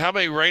 I mean, how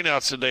many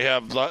rainouts did they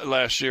have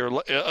last year,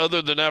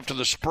 other than after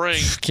the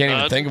spring? Can't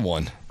even think of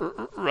one.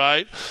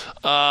 Right?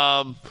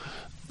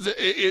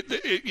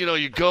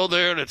 You go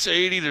there and it's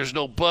 80. There's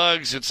no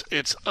bugs.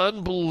 It's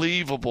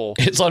unbelievable.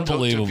 It's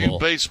unbelievable to view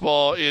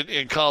baseball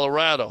in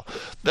Colorado.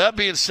 That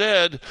being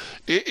said,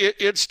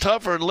 it's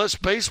tougher unless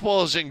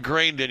baseball is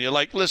ingrained in you.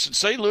 Like, listen,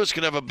 St. Louis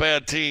can have a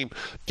bad team.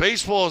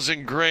 Baseball is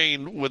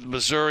ingrained with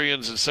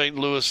Missourians and St.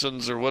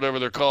 Louisans or whatever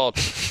they're called.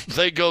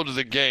 They go to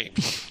the game.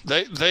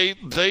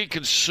 They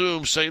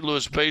consume St.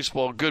 Louis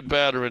baseball, good,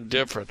 bad, or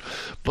indifferent.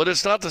 But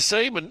it's not the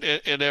same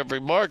in every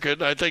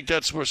market. I think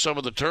that's where some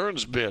of the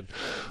turn's been.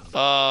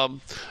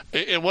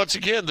 And once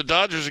again, the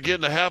Dodgers are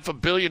getting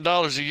 $500 million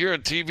a year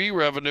in TV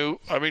revenue.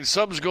 I mean,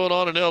 something's going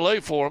on in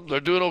L.A. for them. They're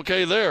doing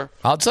okay there.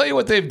 I'll tell you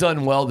what they've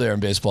done well there in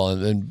baseball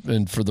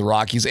and for the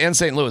Rockies and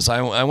St. Louis.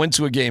 I went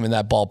to a game in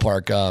that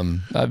ballpark.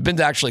 I've been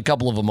to actually a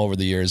couple of them over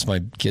the years.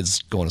 My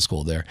kids going to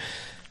school there.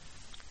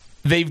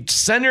 They've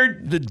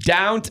centered the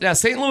down. Now,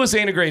 St. Louis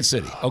ain't a great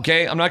city,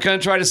 okay? I'm not going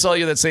to try to sell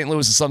you that St.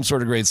 Louis is some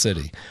sort of great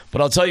city. But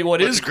I'll tell you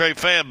what is a great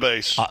fan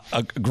base.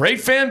 A great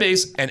fan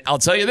base. And I'll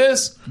tell you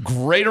this,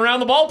 great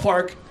around the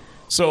ballpark.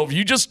 So if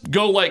you just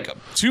go like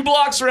 2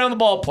 blocks around the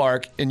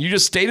ballpark and you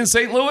just stayed in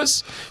St.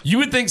 Louis, you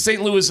would think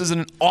St. Louis is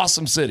an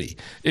awesome city.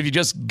 If you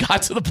just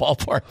got to the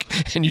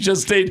ballpark and you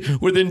just stayed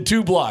within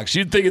 2 blocks,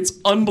 you'd think it's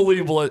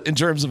unbelievable in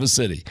terms of a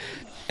city.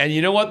 And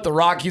you know what? The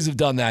Rockies have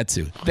done that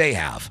too. They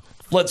have.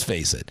 Let's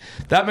face it.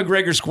 That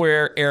McGregor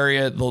Square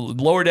area, the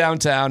lower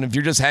downtown, if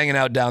you're just hanging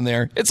out down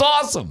there, it's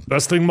awesome.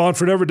 Best thing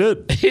Montford ever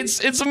did.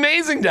 It's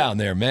amazing down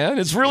there, man.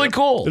 It's really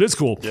cool. It is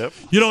cool. Yep.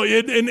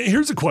 And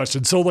here's a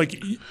question. So,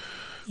 like,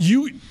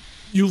 you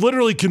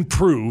literally can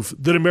prove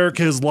that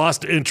America has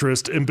lost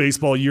interest in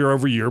baseball year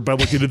over year by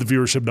looking at the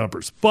viewership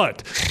numbers.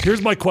 But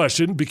here's my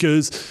question,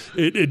 because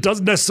it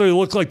doesn't necessarily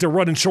look like they're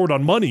running short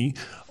on money.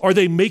 Are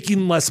they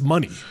making less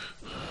money?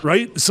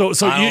 Right? So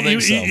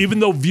even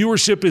though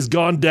viewership has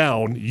gone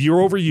down year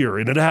over year,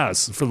 and it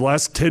has for the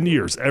last 10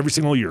 years, every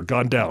single year,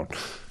 gone down,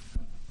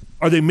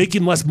 are they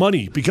making less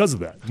money because of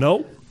that?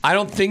 No? I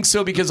don't think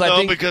so, because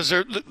because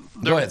they're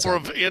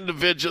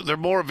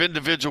more of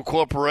individual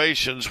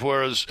corporations,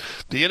 whereas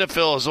the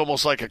NFL is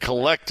almost like a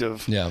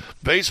collective. Yeah.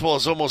 Baseball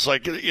is almost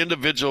like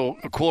individual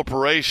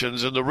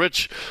corporations, and the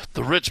rich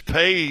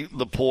pay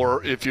the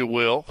poor, if you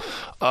will.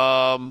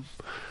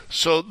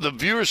 So the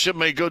viewership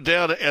may go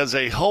down as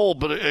a whole,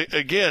 but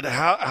again,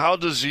 how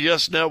does the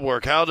Yes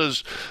Network, how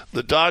does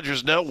the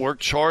Dodgers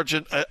Network charge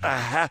it?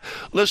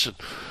 Listen,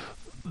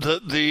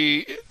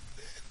 the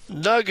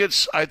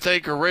Nuggets, I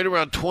think, are right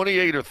around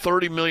 $28 or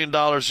 $30 million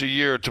a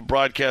year to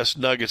broadcast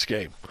Nuggets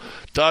game.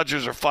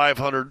 Dodgers are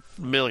 $500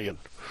 million.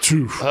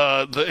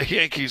 The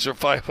Yankees are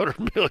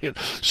 $500 million.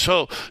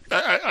 So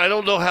I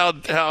don't know how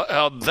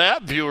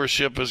that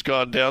viewership has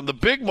gone down. The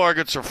big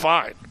markets are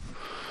fine.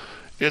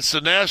 It's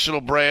the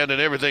national brand and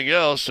everything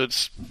else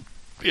that's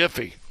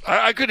iffy.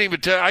 I couldn't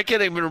even tell. I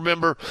can't even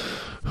remember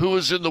who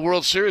was in the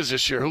World Series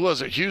this year. Who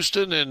was it?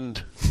 Houston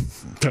and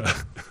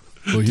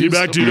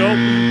D-Mac, do you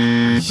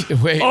know?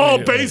 Wait,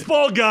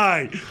 baseball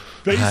guy.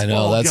 I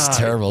know, that's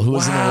terrible. Who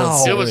was in the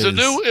World Series?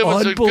 It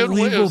was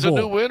a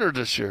new winner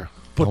this year.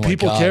 But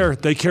people care.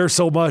 They care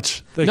so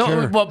much. They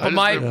care. But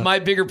my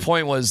bigger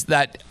point was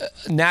that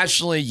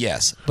nationally,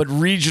 yes, but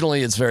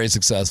regionally, it's very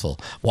successful.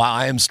 Wow,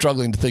 I am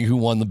struggling to think who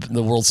won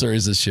the World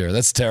Series this year.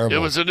 That's terrible. It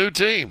was a new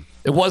team.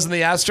 It wasn't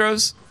the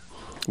Astros?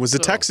 It was the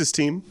Texas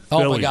team. Oh,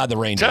 Philly. my God, the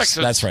Rangers.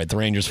 Texas. That's right. The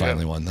Rangers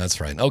finally won. That's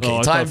right. Okay,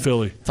 I thought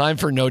Philly. Time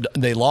for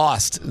they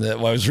lost. I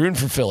was rooting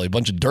for Philly. A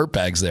bunch of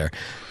dirtbags there.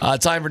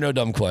 Time for no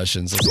dumb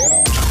questions. Let's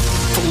go.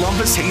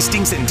 Columbus,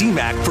 Hastings, and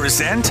DMAC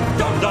present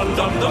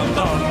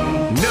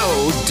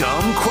No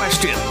Dumb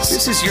Questions.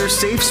 This is your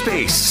safe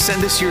space.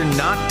 Send us your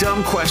not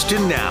dumb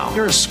question now.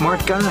 You're a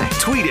smart guy.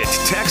 Tweet it,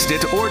 text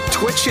it, or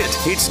Twitch it.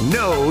 It's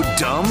No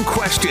Dumb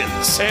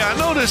Questions. Hey, I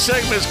know this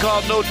segment is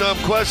called No Dumb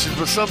Questions,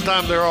 but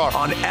sometimes there are.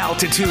 On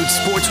Altitude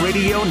Sports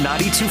Radio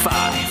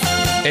 92.5.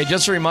 Hey,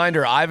 just a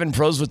reminder, Ivan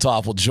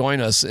Prosvetov will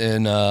join us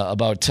in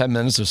about 10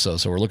 minutes or so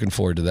we're looking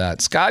forward to that.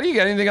 Scotty, you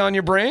got anything on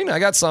your brain? I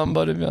got something,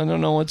 but I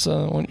don't know what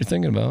you're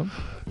thinking about.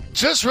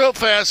 Just real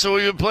fast, so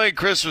we've been playing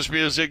Christmas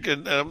music,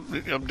 and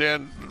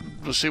Dan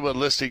We'll see what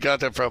list he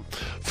got that from.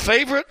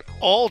 Favorite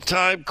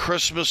all-time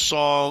Christmas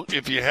song,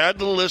 if you had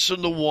to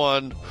listen to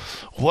one,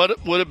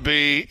 what would it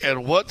be,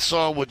 and what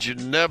song would you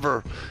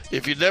never,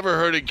 if you never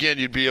heard it again,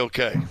 you'd be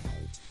okay?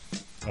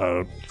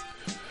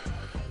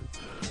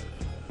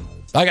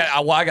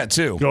 I got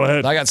two. Go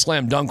ahead. I got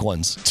slam dunk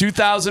ones.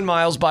 2,000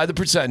 Miles by the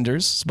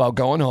Pretenders. It's about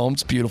going home.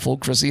 It's beautiful.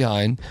 Chrissy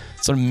Hine.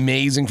 It's an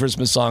amazing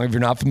Christmas song if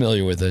you're not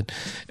familiar with it.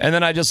 And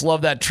then I just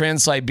love that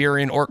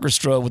Trans-Siberian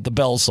Orchestra with the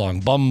bell song.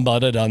 Bum ba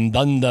da dun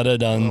dun da da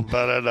dun. With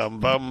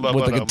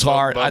the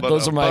guitar.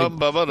 Those are my.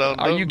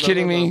 Are you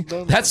kidding me?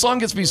 That song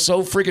gets me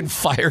so freaking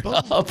fired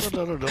up.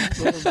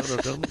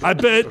 I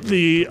bet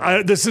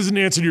this isn't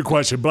answering your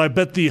question, but I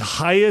bet the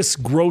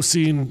highest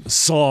grossing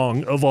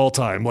song of all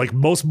time, like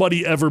most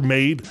money ever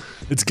made,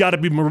 it's got to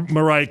be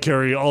Mariah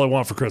Carey, All I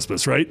Want for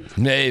Christmas, right?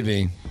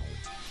 Maybe.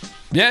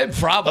 Yeah,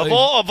 probably.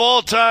 Of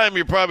all time,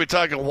 you're probably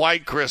talking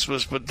White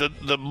Christmas, but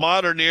the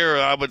modern era,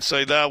 I would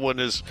say that one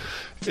is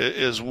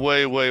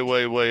way, way,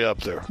 way, way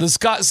up there. The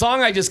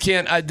song I just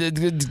can't.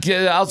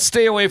 I'll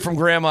stay away from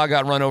Grandma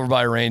Got Run Over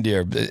by a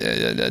Reindeer.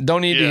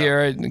 Don't need to hear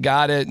it.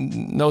 Got it.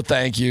 No,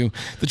 thank you.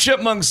 The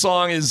Chipmunk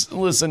song is.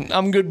 Listen,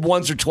 I'm good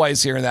once or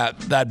twice hearing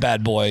that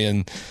bad boy,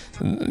 and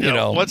you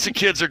know. Once the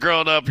kids are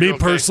grown up. Me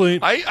personally,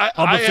 I'm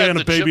a fan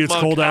of Baby It's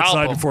Cold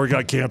Outside album. Before it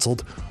got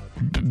canceled.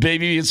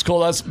 Baby It's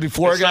Cold Outside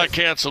before it's it got not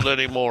canceled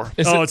anymore.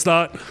 It's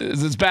not.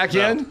 Is it back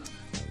in?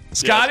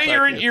 Scotty,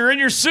 you're in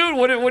your suit.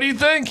 What do you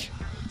think?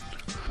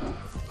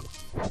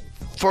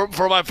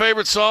 For my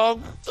favorite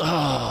song,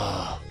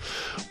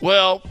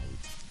 well,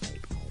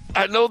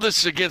 I know this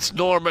is against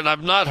Norman.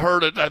 I've not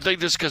heard it. I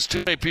think this because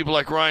too many people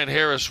like Ryan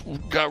Harris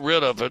got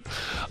rid of it.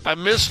 I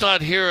miss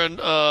not hearing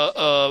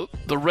the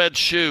Red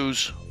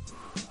Shoes.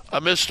 I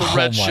missed the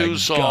Red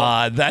Shoes song. Oh, my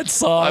God. That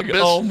song.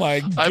 Oh,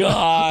 my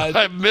God.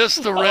 I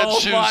missed the Red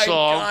Shoes song.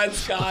 Oh, my God,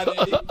 Scotty.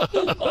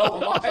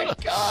 Oh, my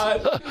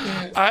God.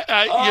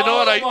 You know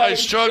what? I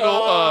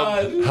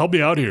struggle. Help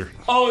me out here.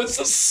 Oh, it's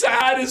the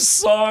saddest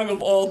song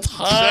of all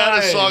time.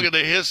 Saddest song in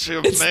the history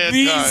of mankind.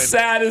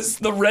 It's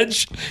the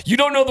saddest. You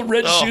don't know the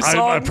Red Shoes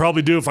song? I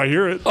probably do if I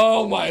hear it.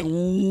 Oh, my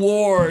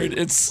Lord.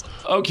 It's...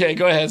 Okay,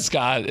 go ahead,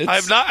 Scott.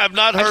 I've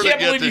not heard it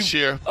yet this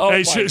year. Oh,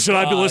 hey, should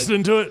I be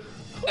listening to it?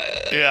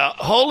 Yeah,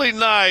 Holy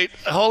Night.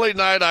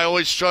 I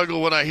always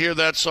struggle when I hear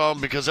that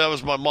song because that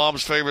was my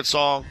mom's favorite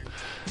song,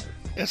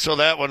 and so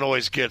that one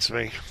always gets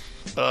me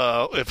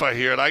if I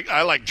hear it.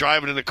 I like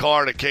driving in the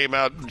car and it came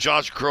out.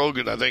 Josh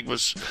Grogan, I think,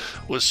 was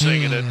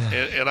singing it,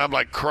 and I'm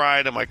like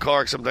crying in my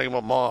car because I'm thinking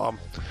of my mom.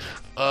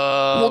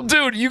 Well,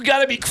 dude, you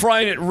got to be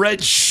crying at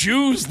Red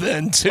Shoes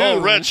then, too. Oh,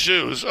 Red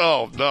Shoes.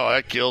 Oh, no,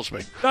 that kills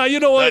me.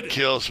 You know what? That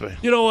kills me.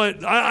 You know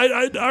what?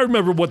 I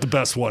remember what the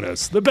best one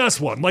is. The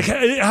best one. Like,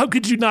 how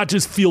could you not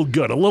just feel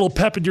good? A little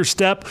pep in your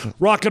step,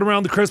 rocking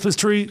around the Christmas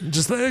tree.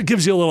 Just it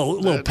gives you a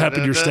little pep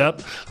in your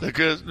step.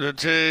 The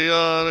tree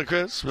on the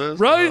Christmas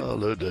right?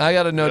 holiday. I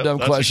got a dumb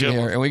question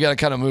here, and we got to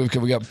kind of move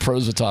because we got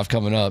Prosvetov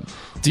coming up.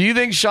 Do you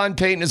think Sean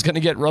Payton is going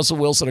to get Russell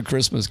Wilson a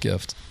Christmas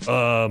gift?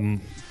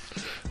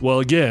 Well,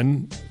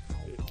 again,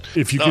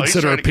 if you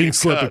consider a pink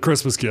slip a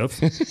Christmas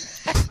gift.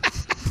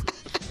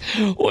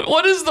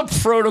 What is the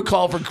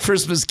protocol for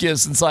Christmas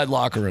gifts inside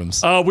locker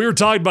rooms? We were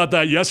talking about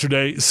that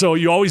yesterday. So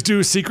you always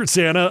do Secret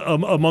Santa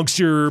amongst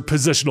your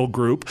positional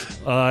group,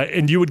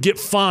 and you would get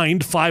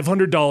fined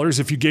 $500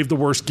 if you gave the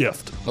worst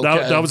gift.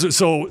 Okay. That was it.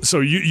 So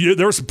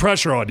there was some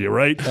pressure on you,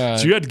 right?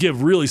 So you had to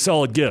give really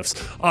solid gifts.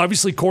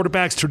 Obviously,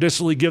 quarterbacks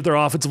traditionally give their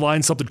offensive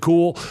line something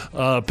cool.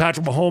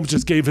 Patrick Mahomes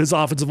just gave his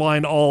offensive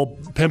line all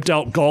pimped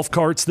out golf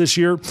carts this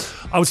year.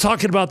 I was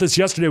talking about this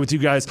yesterday with you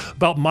guys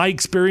about my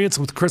experience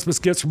with Christmas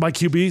gifts from my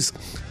QBs.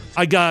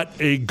 I got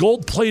a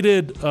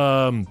gold-plated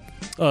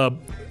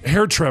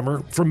hair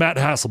trimmer from Matt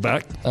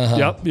Hasselbeck.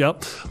 Uh-huh.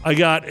 Yep. I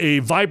got a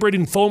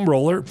vibrating foam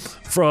roller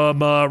from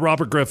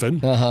Robert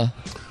Griffin.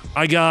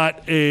 I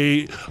got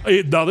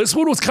now this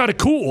one was kind of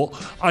cool.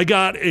 I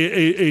got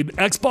an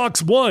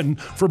Xbox One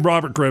from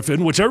Robert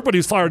Griffin, which everybody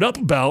was fired up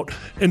about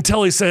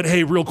until he said,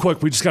 hey, real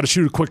quick, we just got to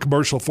shoot a quick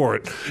commercial for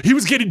it. He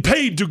was getting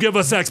paid to give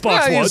us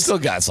Xbox One. You still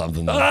got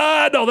something, though.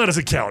 No, that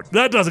doesn't count.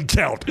 That doesn't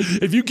count.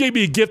 If you gave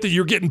me a gift that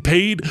you're getting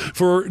paid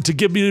to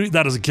give me,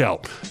 that doesn't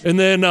count. And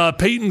then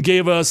Peyton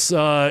gave us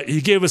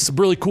some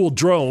really cool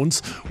drones,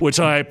 which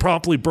I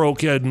promptly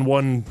broke in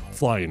one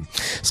flying.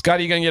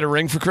 Scotty, you going to get a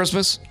ring for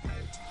Christmas?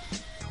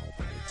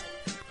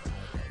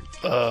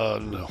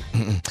 No.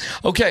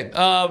 Okay,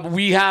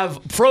 we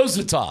have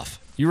Prosvetov.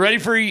 You ready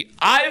for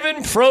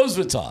Ivan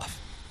Prosvetov?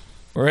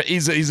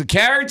 He's a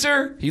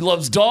character. He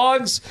loves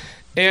dogs.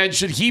 And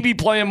should he be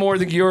playing more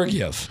than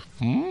Georgiev?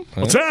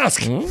 Let's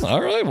ask.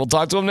 All right, we'll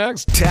talk to him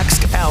next.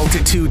 Text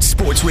Altitude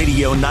Sports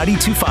Radio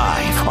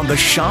 92.5 on the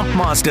Champ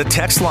Mazda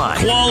text line.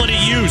 Quality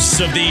use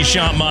of the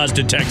Champ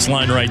Mazda text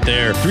line right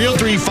there.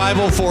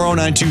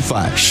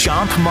 303-504-0925.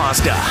 Champ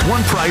Mazda.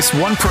 One price,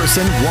 one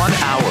person, 1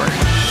 hour.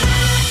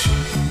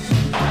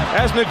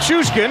 As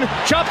Nichushkin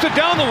chops it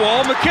down the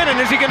wall, McKinnon,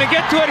 is he going to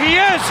get to it? He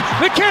is!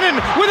 McKinnon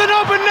with an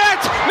open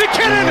net!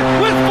 McKinnon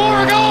with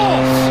 4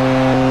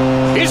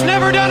 goals! He's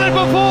never done it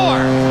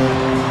before!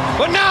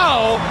 But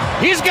now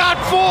he's got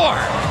 4.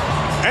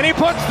 And he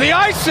puts the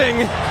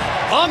icing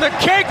on the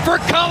cake for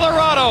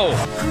Colorado.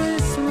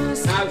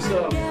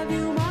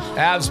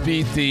 Avs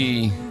beat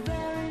the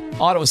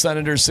Ottawa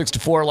Senators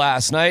 6-4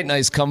 last night.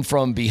 Nice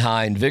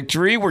come-from-behind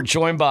victory. We're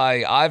joined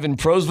by Ivan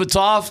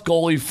Prosvetov,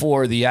 goalie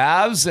for the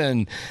Avs.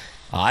 And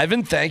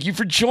Ivan, thank you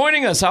for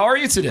joining us. How are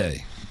you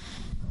today?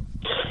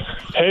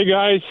 Hey,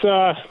 guys.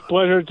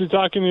 Pleasure to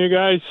talking to you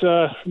guys.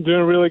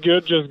 Doing really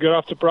good. Just got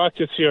off to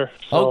practice here.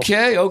 So.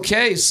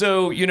 Okay.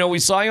 So, we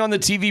saw you on the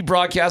TV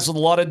broadcast with a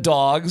lot of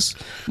dogs.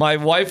 My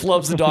wife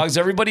loves the dogs.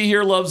 Everybody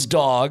here loves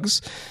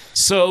dogs.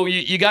 So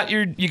you got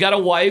a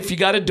wife, you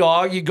got a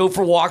dog, you go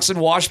for walks in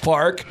Wash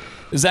Park.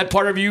 Is that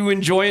part of you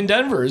enjoying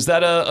Denver? Is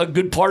that a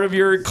good part of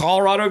your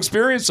Colorado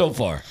experience so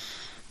far?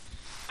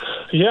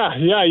 Yeah.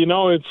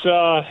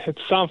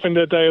 It's something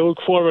that I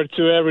look forward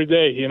to every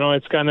day.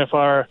 It's kind of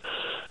our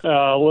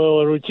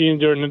little routine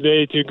during the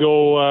day to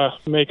go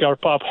make our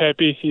pup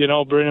happy.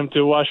 Bring him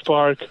to Wash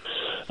Park,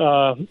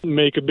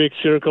 make a big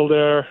circle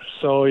there.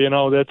 So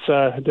that's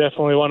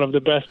definitely one of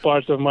the best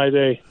parts of my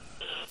day.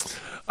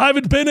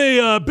 Ivan, been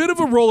a bit of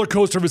a roller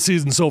coaster of a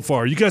season so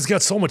far. You guys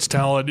got so much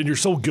talent, and you're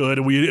so good.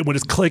 And when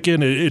it's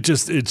clicking, it's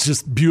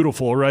just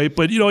beautiful, right?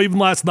 But even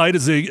last night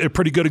is a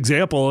pretty good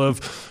example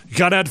of you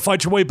kind of had to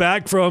fight your way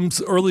back from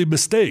early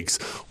mistakes.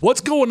 What's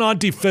going on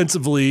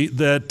defensively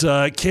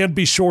that can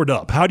be shored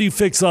up? How do you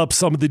fix up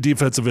some of the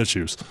defensive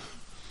issues?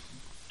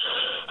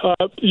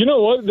 You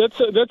know what? That's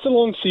a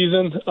long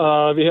season.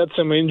 We had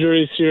some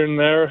injuries here and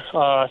there.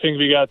 I think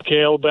we got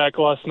Kale back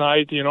last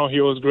night. He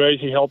was great.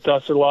 He helped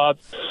us a lot.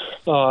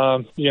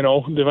 When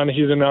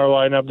he's in our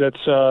lineup,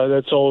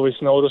 that's always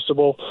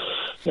noticeable.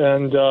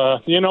 And I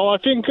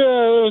think it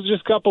was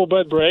just a couple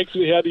bad breaks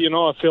we had.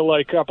 I feel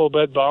like a couple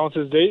bad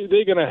bounces.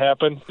 They're gonna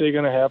happen. They're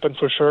gonna happen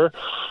for sure.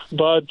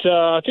 But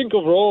I think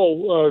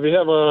overall we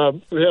have a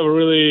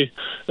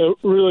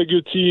really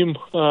good team.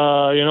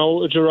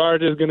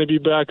 Gerard is gonna be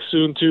back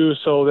soon too,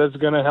 so that's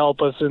gonna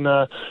help us in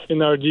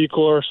our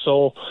decor.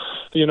 So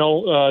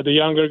the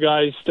younger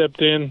guys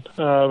stepped in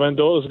when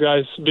those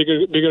guys,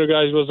 bigger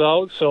guys, was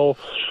out. So.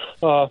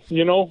 But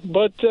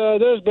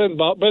there's been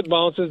bad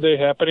bounces. They're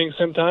happening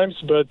sometimes.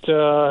 But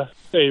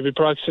hey, we're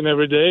practicing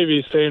every day.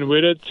 We're staying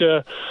with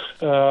it.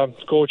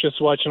 Coaches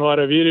watching a lot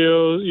of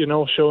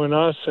videos, showing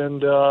us,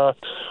 and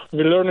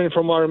we're learning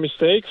from our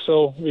mistakes.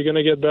 So we're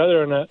gonna get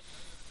better on that.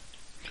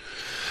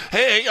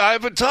 Hey,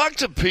 I've talked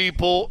to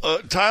people.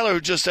 Tyler, who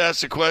just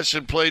asked a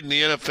question, played in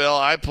the NFL.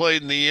 I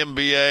played in the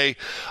NBA.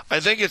 I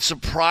think it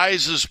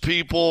surprises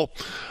people.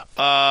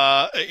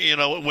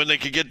 When they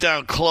can get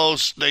down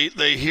close,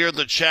 they hear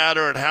the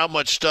chatter and how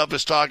much stuff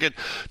is talking.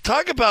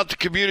 Talk about the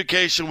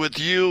communication with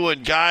you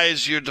and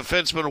guys, your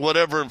defensemen, or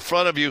whatever in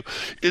front of you.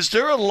 Is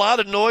there a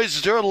lot of noise?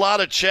 Is there a lot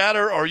of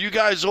chatter? Are you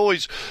guys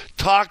always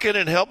talking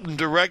and helping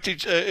direct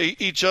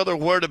each other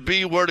where to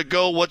be, where to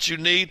go, what you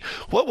need?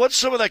 What's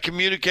some of that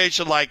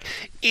communication like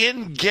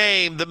in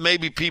game that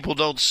maybe people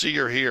don't see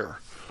or hear?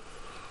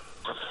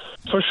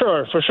 For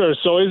sure. So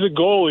as a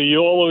goalie, you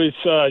always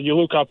you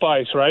look up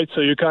ice, right?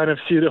 So you kind of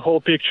see the whole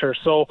picture.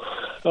 So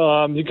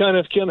you kind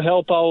of can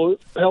help out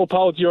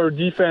your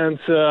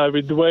defense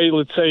with the way,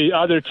 let's say,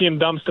 other team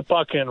dumps the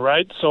puck in,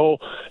 right? So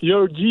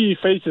your D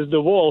faces the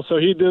wall, so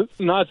he's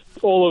not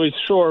always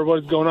sure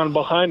what's going on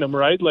behind him,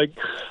 right? Like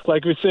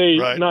we say,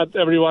 right. Not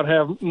everyone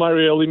have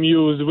Mario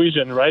Lemieux's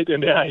vision, right, in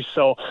the ice.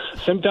 So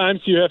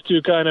sometimes you have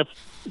to kind of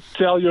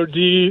tell your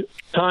D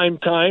time.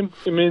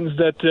 It means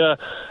that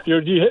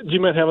your D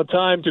might have a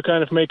time to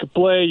kind of make a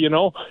play.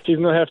 He's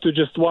gonna have to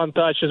just one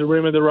touch and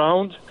rim it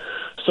around.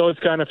 So it's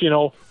kind of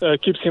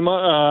keeps him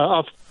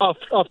off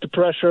the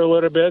pressure a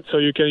little bit. So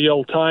you can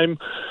yell time.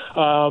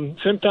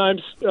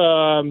 Sometimes.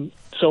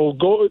 So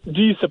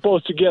D is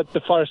supposed to get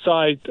the far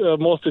side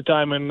most of the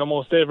time in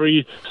almost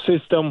every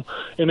system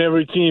in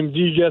every team.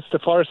 D gets the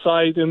far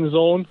side in the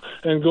zone,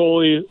 and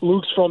goalie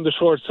looks from the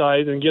short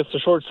side and gets the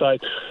short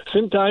side.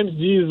 Sometimes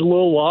D is a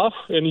little off,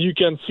 and you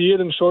can see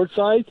it in short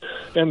side,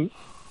 and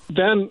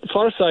then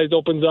far side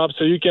opens up,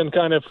 so you can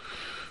kind of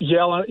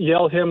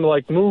yell him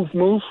like move,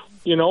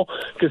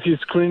 because he's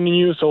screening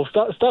you. So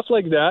stuff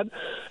like that.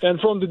 And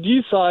from the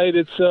D side,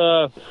 it's.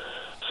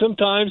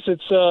 Sometimes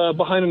it's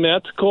behind the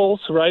net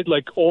calls, right?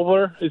 Like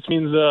over. It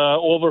means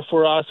over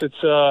for us.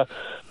 It's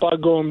puck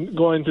going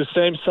to the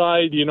same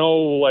side.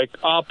 Like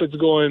up. It's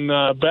going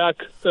back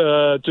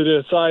to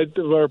the side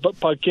where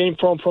puck came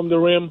from the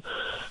rim.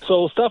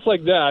 So stuff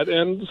like that.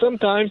 And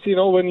sometimes,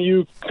 when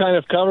you kind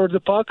of cover the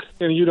puck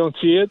and you don't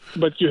see it,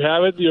 but you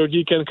have it, your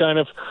D can kind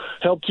of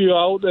help you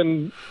out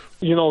and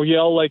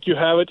yell like you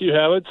have it.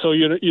 So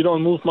you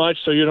don't move much,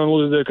 so you don't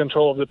lose the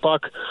control of the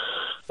puck.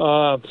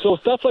 So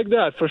stuff like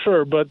that for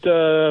sure, but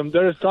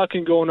there is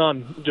talking going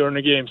on during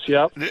the games.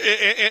 Yeah.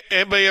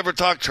 Anybody ever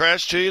talk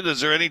trash to you?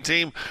 Is there any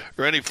team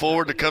or any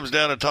forward that comes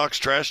down and talks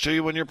trash to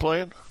you when you're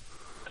playing?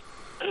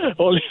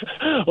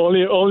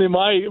 only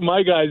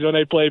my guys when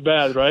I play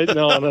bad, right?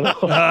 No.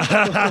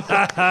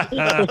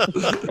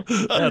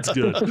 That's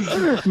good.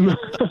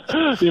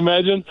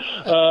 Imagine?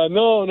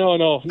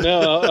 No.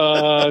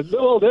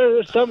 Well, there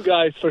are some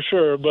guys for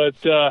sure, but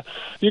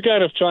you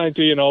kind of trying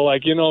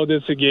to,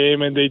 this is a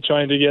game, and they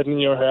trying to get in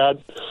your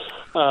head.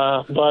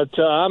 But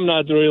I'm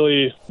not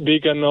really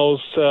big on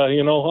those. I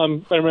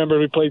remember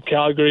we played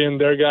Calgary, and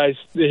their guys,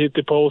 they hit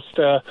the post,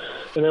 and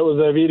it was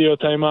a video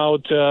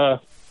timeout.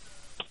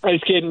 I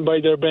skated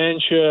by their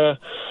bench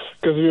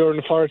because we were on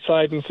the far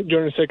side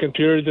during the second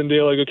period, and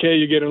they're like, okay,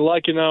 you're getting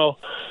lucky now.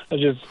 I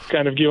just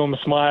kind of give them a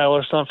smile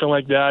or something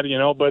like that,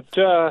 but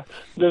it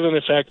doesn't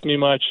affect me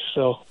much.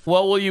 So.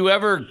 Well, will you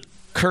ever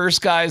curse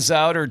guys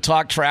out or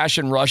talk trash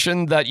in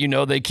Russian that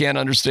they can't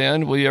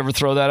understand? Will you ever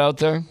throw that out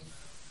there?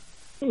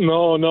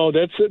 No,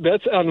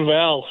 that's on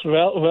Val.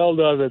 Val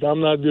does it. I'm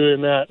not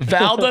doing that.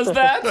 Val does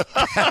that?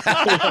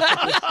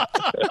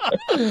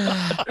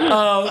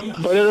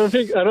 But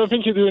I don't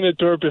think you're doing it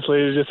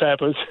purposely. It just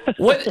happens.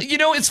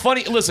 It's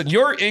funny. Listen,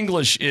 your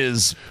English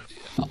is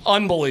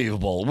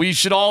unbelievable. We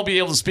should all be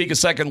able to speak a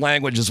second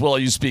language as well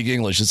as you speak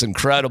English. It's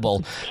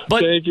incredible.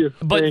 But Thank you.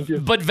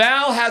 But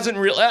Val hasn't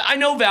really. I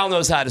know Val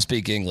knows how to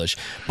speak English.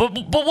 But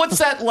what's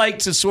that like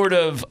to sort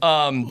of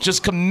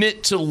just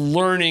commit to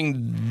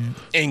learning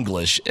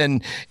English,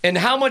 and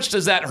how much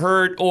does that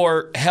hurt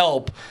or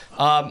help?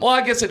 Well,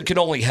 I guess it can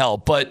only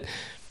help, but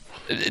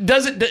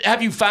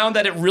have you found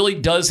that it really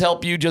does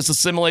help you just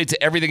assimilate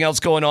to everything else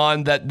going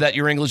on, that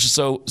your English is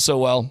so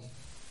well?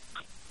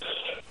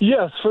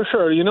 Yes, for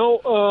sure.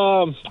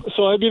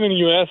 So I've been in the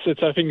U.S.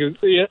 I think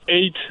it's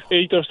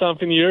eight or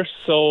something years.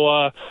 So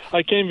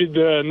I came with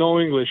no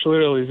English,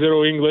 literally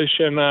zero English,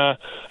 and I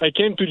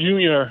came to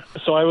junior.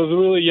 So I was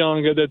really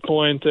young at that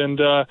point,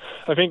 and I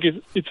think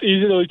it's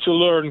easy to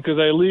learn because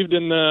I lived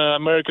in an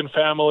American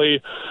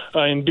family,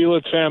 in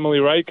billet family,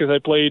 right? Because I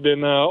played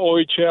in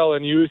OHL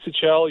and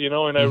USHL,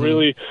 and I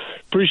really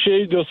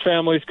appreciate those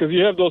families because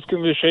you have those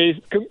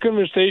conversations,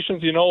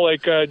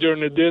 like during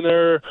the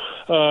dinner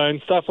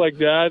and stuff like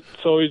that.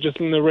 So it's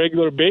just on a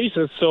regular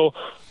basis. So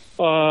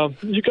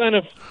you kind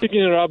of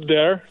picking it up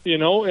there,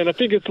 and I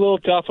think it's a little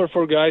tougher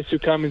for guys who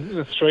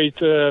come straight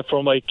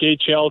from like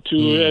KHL to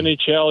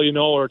NHL,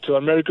 or to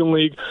American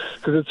League,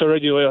 because it's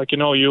already like,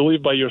 you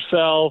live by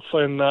yourself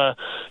and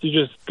you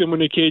just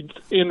communicate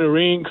in the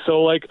rink.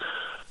 So like,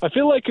 I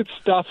feel like it's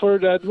tougher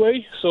that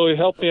way, so it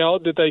helped me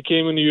out that I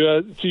came in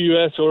to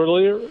U.S.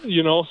 earlier,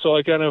 so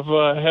I kind of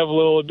have a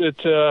little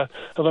bit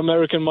of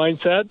American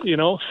mindset,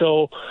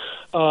 so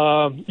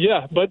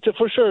but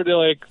for sure, they're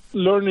like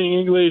learning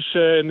English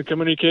and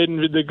communicating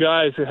with the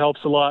guys, it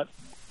helps a lot.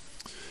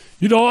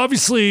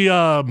 Obviously,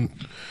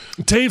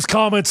 Tave's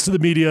comments to the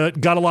media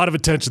got a lot of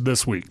attention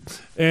this week,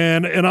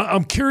 and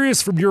I'm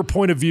curious from your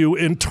point of view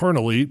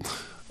internally.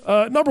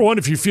 Number one,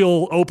 if you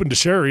feel open to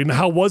sharing,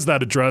 how was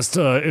that addressed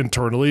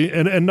internally?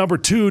 And number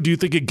two, do you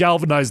think it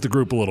galvanized the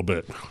group a little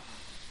bit?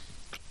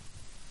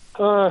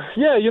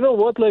 Yeah, you know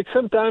what? Like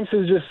sometimes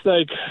it's just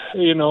like,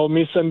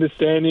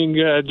 misunderstanding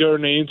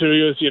during the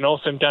interviews.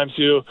 Sometimes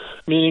you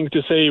meaning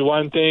to say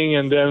one thing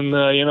and then,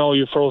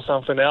 you throw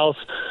something else.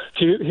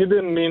 He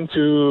didn't mean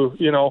to,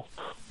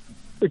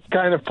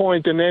 kind of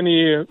point in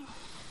any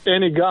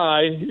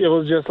guy. It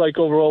was just like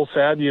overall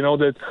sad,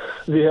 that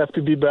we have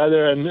to be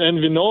better, and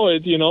we know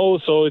it,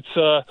 so it's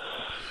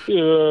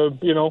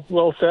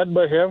well said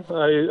by him.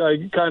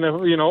 I kind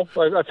of,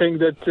 I think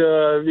that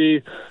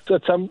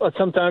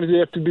sometimes we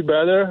have to be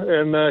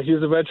better, and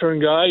he's a veteran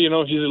guy,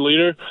 he's a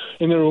leader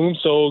in the room,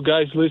 so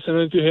guys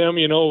listening to him,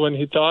 when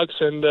he talks,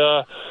 and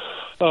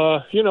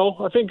I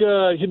think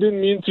he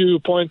didn't mean to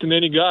point in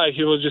any guy.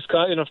 He was just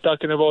kind of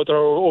talking about our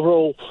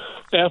overall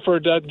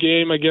effort that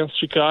game against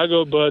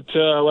Chicago. But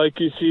like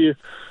you see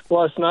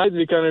last night,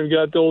 we kind of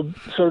got all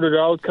sorted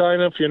out,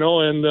 kind of,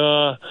 and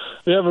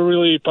we have a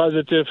really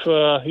positive,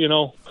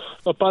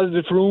 a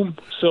positive room.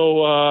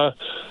 So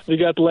we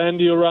got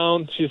Landy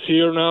around. He's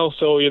here now,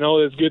 so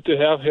it's good to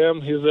have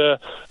him. He's a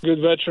good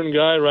veteran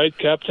guy, right?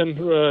 Captain,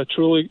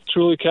 truly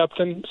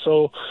captain.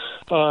 So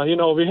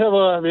we have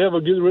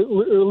a good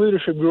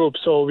leadership group.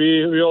 So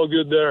we all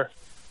good there.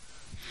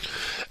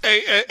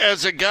 Hey,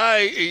 as a guy,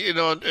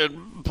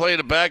 and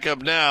playing a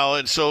backup now,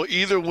 and so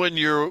either when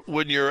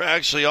you're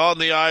actually on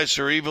the ice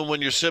or even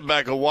when you're sitting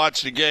back and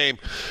watch the game,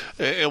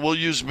 and we'll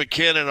use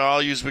McKinnon, or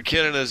I'll use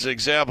McKinnon as an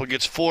example,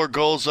 gets 4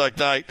 goals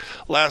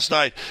last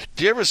night.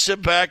 Do you ever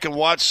sit back and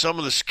watch some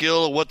of the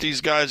skill of what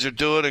these guys are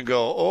doing and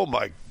go, oh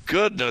my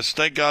goodness,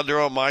 thank God they're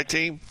on my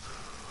team?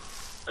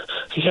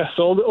 Yes,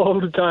 all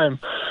the time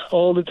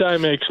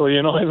actually.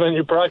 And when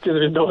you practice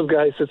with those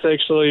guys, it's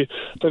actually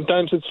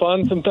sometimes it's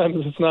fun,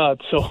 sometimes it's not.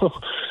 So,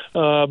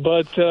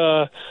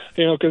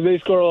 because they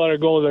score a lot of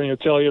goals, and you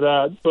tell you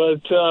that.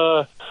 But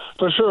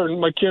for sure,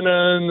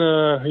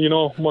 McKinnon,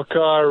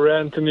 Makar,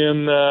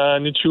 Rantanen,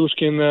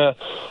 Nichushkin,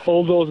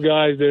 all those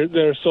guys,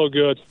 they're so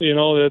good.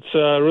 That's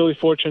really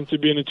fortunate to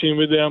be in a team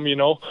with them.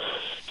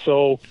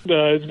 So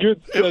it's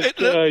good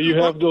that you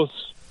have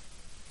those.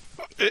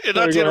 And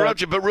not to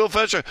interrupt you, but real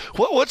fast,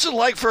 what's it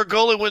like for a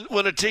goalie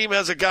when a team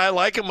has a guy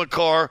like a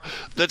Makar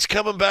that's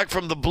coming back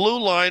from the blue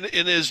line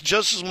and is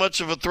just as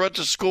much of a threat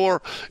to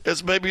score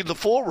as maybe the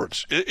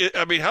forwards?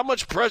 I mean, how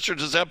much pressure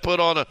does that put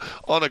on a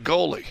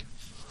goalie?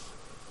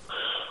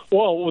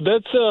 Well,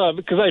 that's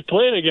because I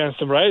played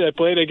against him, right? I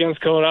played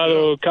against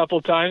Colorado a couple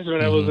times when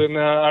I was in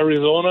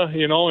Arizona,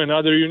 in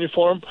other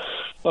uniform.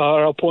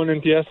 Our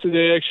opponent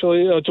yesterday,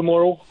 actually,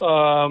 tomorrow.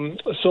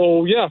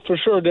 So, yeah, for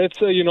sure. That's,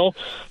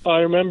 I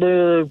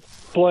remember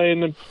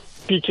playing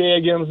PK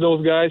against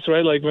those guys,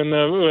 right? Like when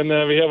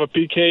we have a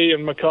PK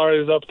and Makar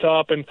is up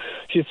top and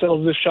he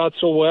sells the shot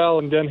so well,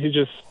 and then he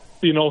just,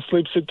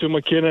 slips it to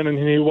McKinnon and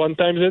he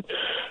one-times it.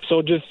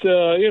 So just,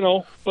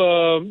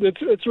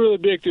 it's really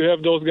big to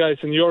have those guys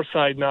in your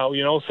side now,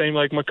 same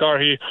like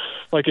Makar.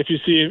 Like if you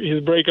see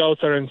his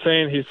breakouts are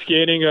insane. He's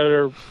skating at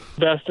our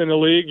best in the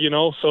league,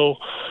 so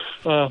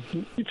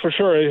for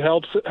sure it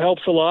helps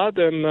a lot,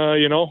 and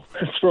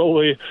it's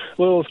probably a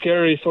little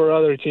scary for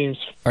other teams.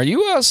 Are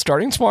you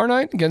starting tomorrow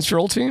night against your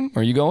old team?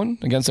 Are you going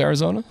against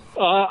Arizona?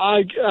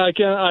 I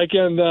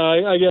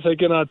guess I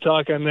cannot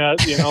talk on that.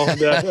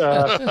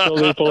 That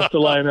they post the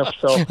lineup.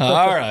 So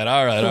all right.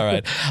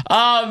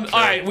 All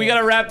right, we got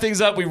to wrap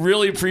things up. We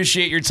really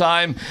appreciate your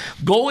time.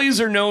 Goalies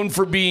are known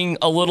for being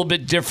a little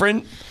bit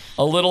different,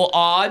 a little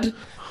odd.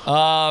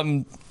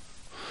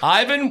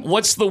 Ivan,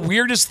 what's the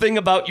weirdest thing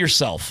about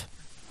yourself?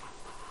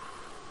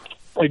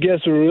 I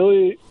guess a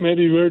really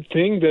maybe weird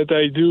thing that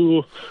I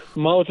do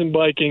mountain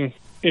biking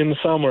in the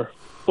summer.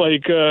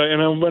 Like,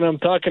 when I'm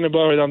talking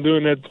about it, I'm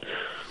doing it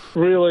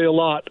really a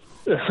lot.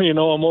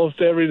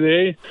 Almost every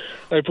day.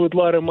 I put a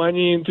lot of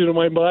money into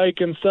my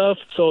bike and stuff.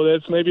 So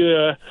that's maybe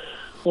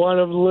one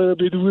of the little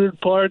bit weird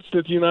parts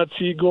that you not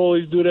see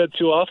goalies do that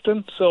too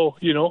often. So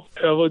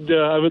I would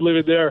leave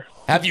it there.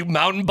 Have you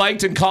mountain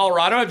biked in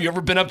Colorado? Have you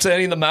ever been up to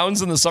any of the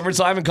mountains in the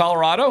summertime in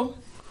Colorado?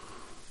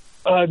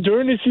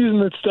 During the season,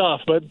 it's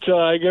tough, but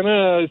I'm going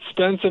to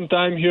spend some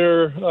time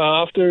here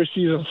after the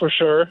season for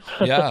sure.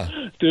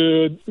 Yeah.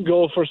 To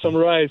go for some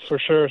rides for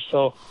sure.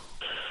 So.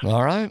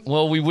 All right.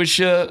 Well, we wish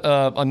you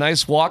a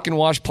nice walk in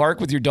Wash Park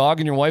with your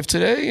dog and your wife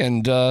today,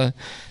 and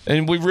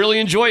we really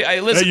enjoy.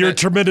 Listen, you're a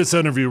tremendous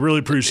interview. Really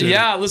appreciate it.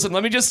 Yeah. Listen,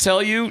 let me just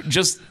tell you,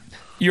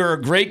 you're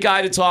a great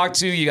guy to talk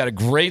to. You got a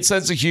great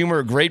sense of humor,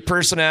 a great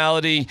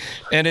personality,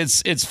 and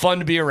it's fun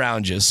to be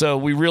around you. So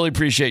we really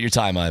appreciate your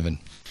time, Ivan.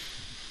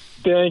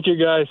 Thank you,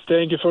 guys.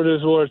 Thank you for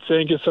this word.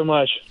 Thank you so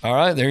much. All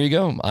right, there you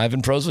go.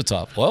 Ivan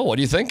Prosvetov. Well, what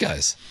do you think,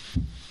 guys?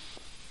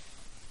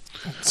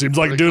 Seems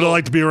like a dude I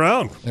like to be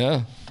around.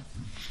 Yeah.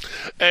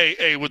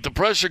 Hey, with the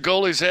pressure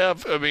goalies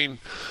have, I mean,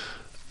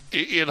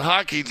 in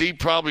hockey, the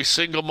probably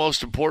single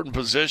most important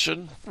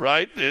position,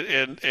 right?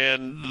 And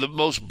the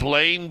most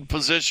blamed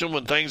position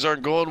when things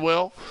aren't going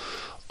well.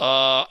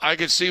 I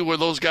can see where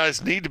those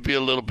guys need to be a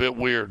little bit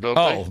weird, don't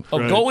they?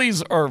 Right.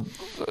 Goalies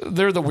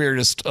they're the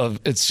weirdest of.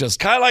 It's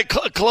just kind of like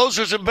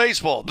closers in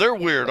baseball. They're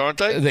weird, aren't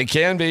they? They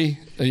can be.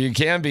 You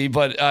can be.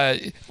 But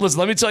listen,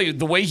 let me tell you,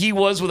 the way he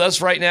was with us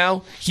right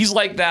now, he's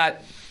like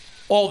that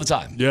all the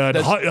time. Yeah,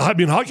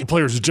 hockey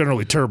players are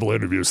generally terrible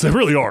interviews. They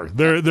really are.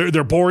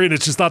 They're boring.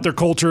 It's just not their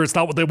culture. It's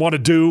not what they want to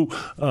do.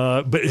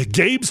 But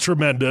Gabe's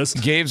tremendous.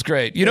 Gabe's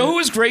great. You know who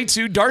was great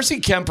too? Darcy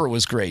Kemper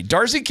was great.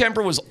 Darcy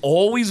Kemper was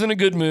always in a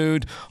good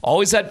mood,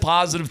 always had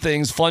positive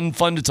things, fun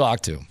to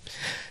talk to.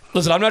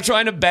 Listen, I'm not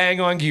trying to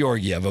bang on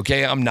Georgiev,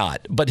 okay? I'm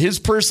not. But his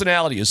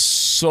personality is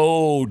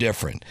so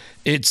different.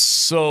 It's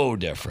so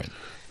different.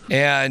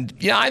 And,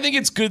 I think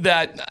it's good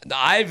that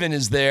Ivan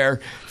is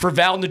there for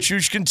Val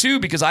Nichushkin, too,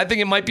 because I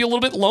think it might be a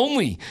little bit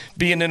lonely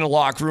being in a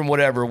locker room,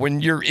 whatever,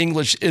 when your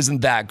English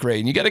isn't that great.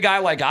 And you get a guy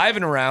like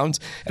Ivan around,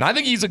 and I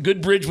think he's a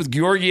good bridge with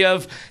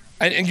Georgiev.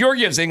 And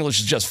Georgiev's English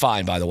is just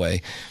fine, by the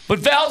way. But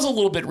Val's a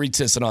little bit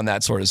reticent on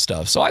that sort of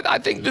stuff. So I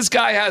think this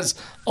guy has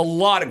a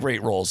lot of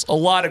great roles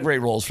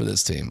for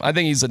this team. I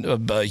think he's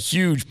a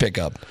huge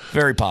pickup.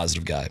 Very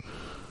positive guy.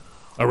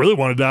 I really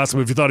wanted to ask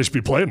him if he thought he should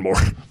be playing more.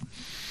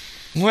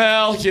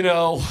 Well,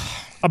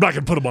 I'm not going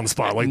to put him on the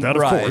spot like that,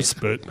 of course.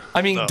 But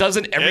I mean,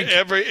 doesn't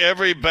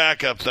every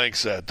backup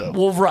thinks that, though?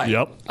 Well, right.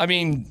 Yep. I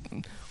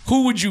mean,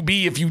 who would you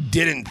be if you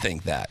didn't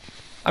think that?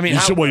 I mean, you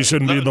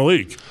shouldn't be in the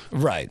league.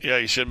 Right. Yeah,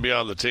 you shouldn't be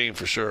on the team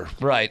for sure.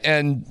 Right.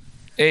 And,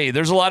 hey,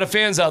 there's a lot of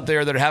fans out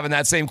there that are having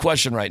that same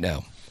question right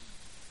now.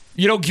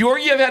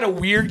 Georgiev had a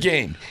weird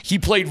game. He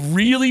played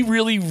really,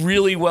 really,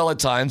 really well at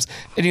times,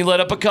 and he let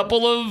up a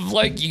couple of,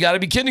 you got to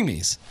be kidding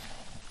me.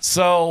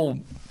 So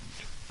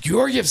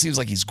Georgiev seems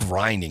like he's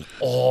grinding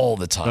all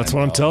the time. That's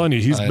what I'm telling you.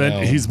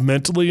 He's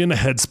mentally in a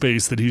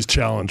headspace that he's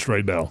challenged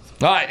right now. All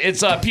right,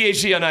 it's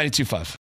PhD on 92.5.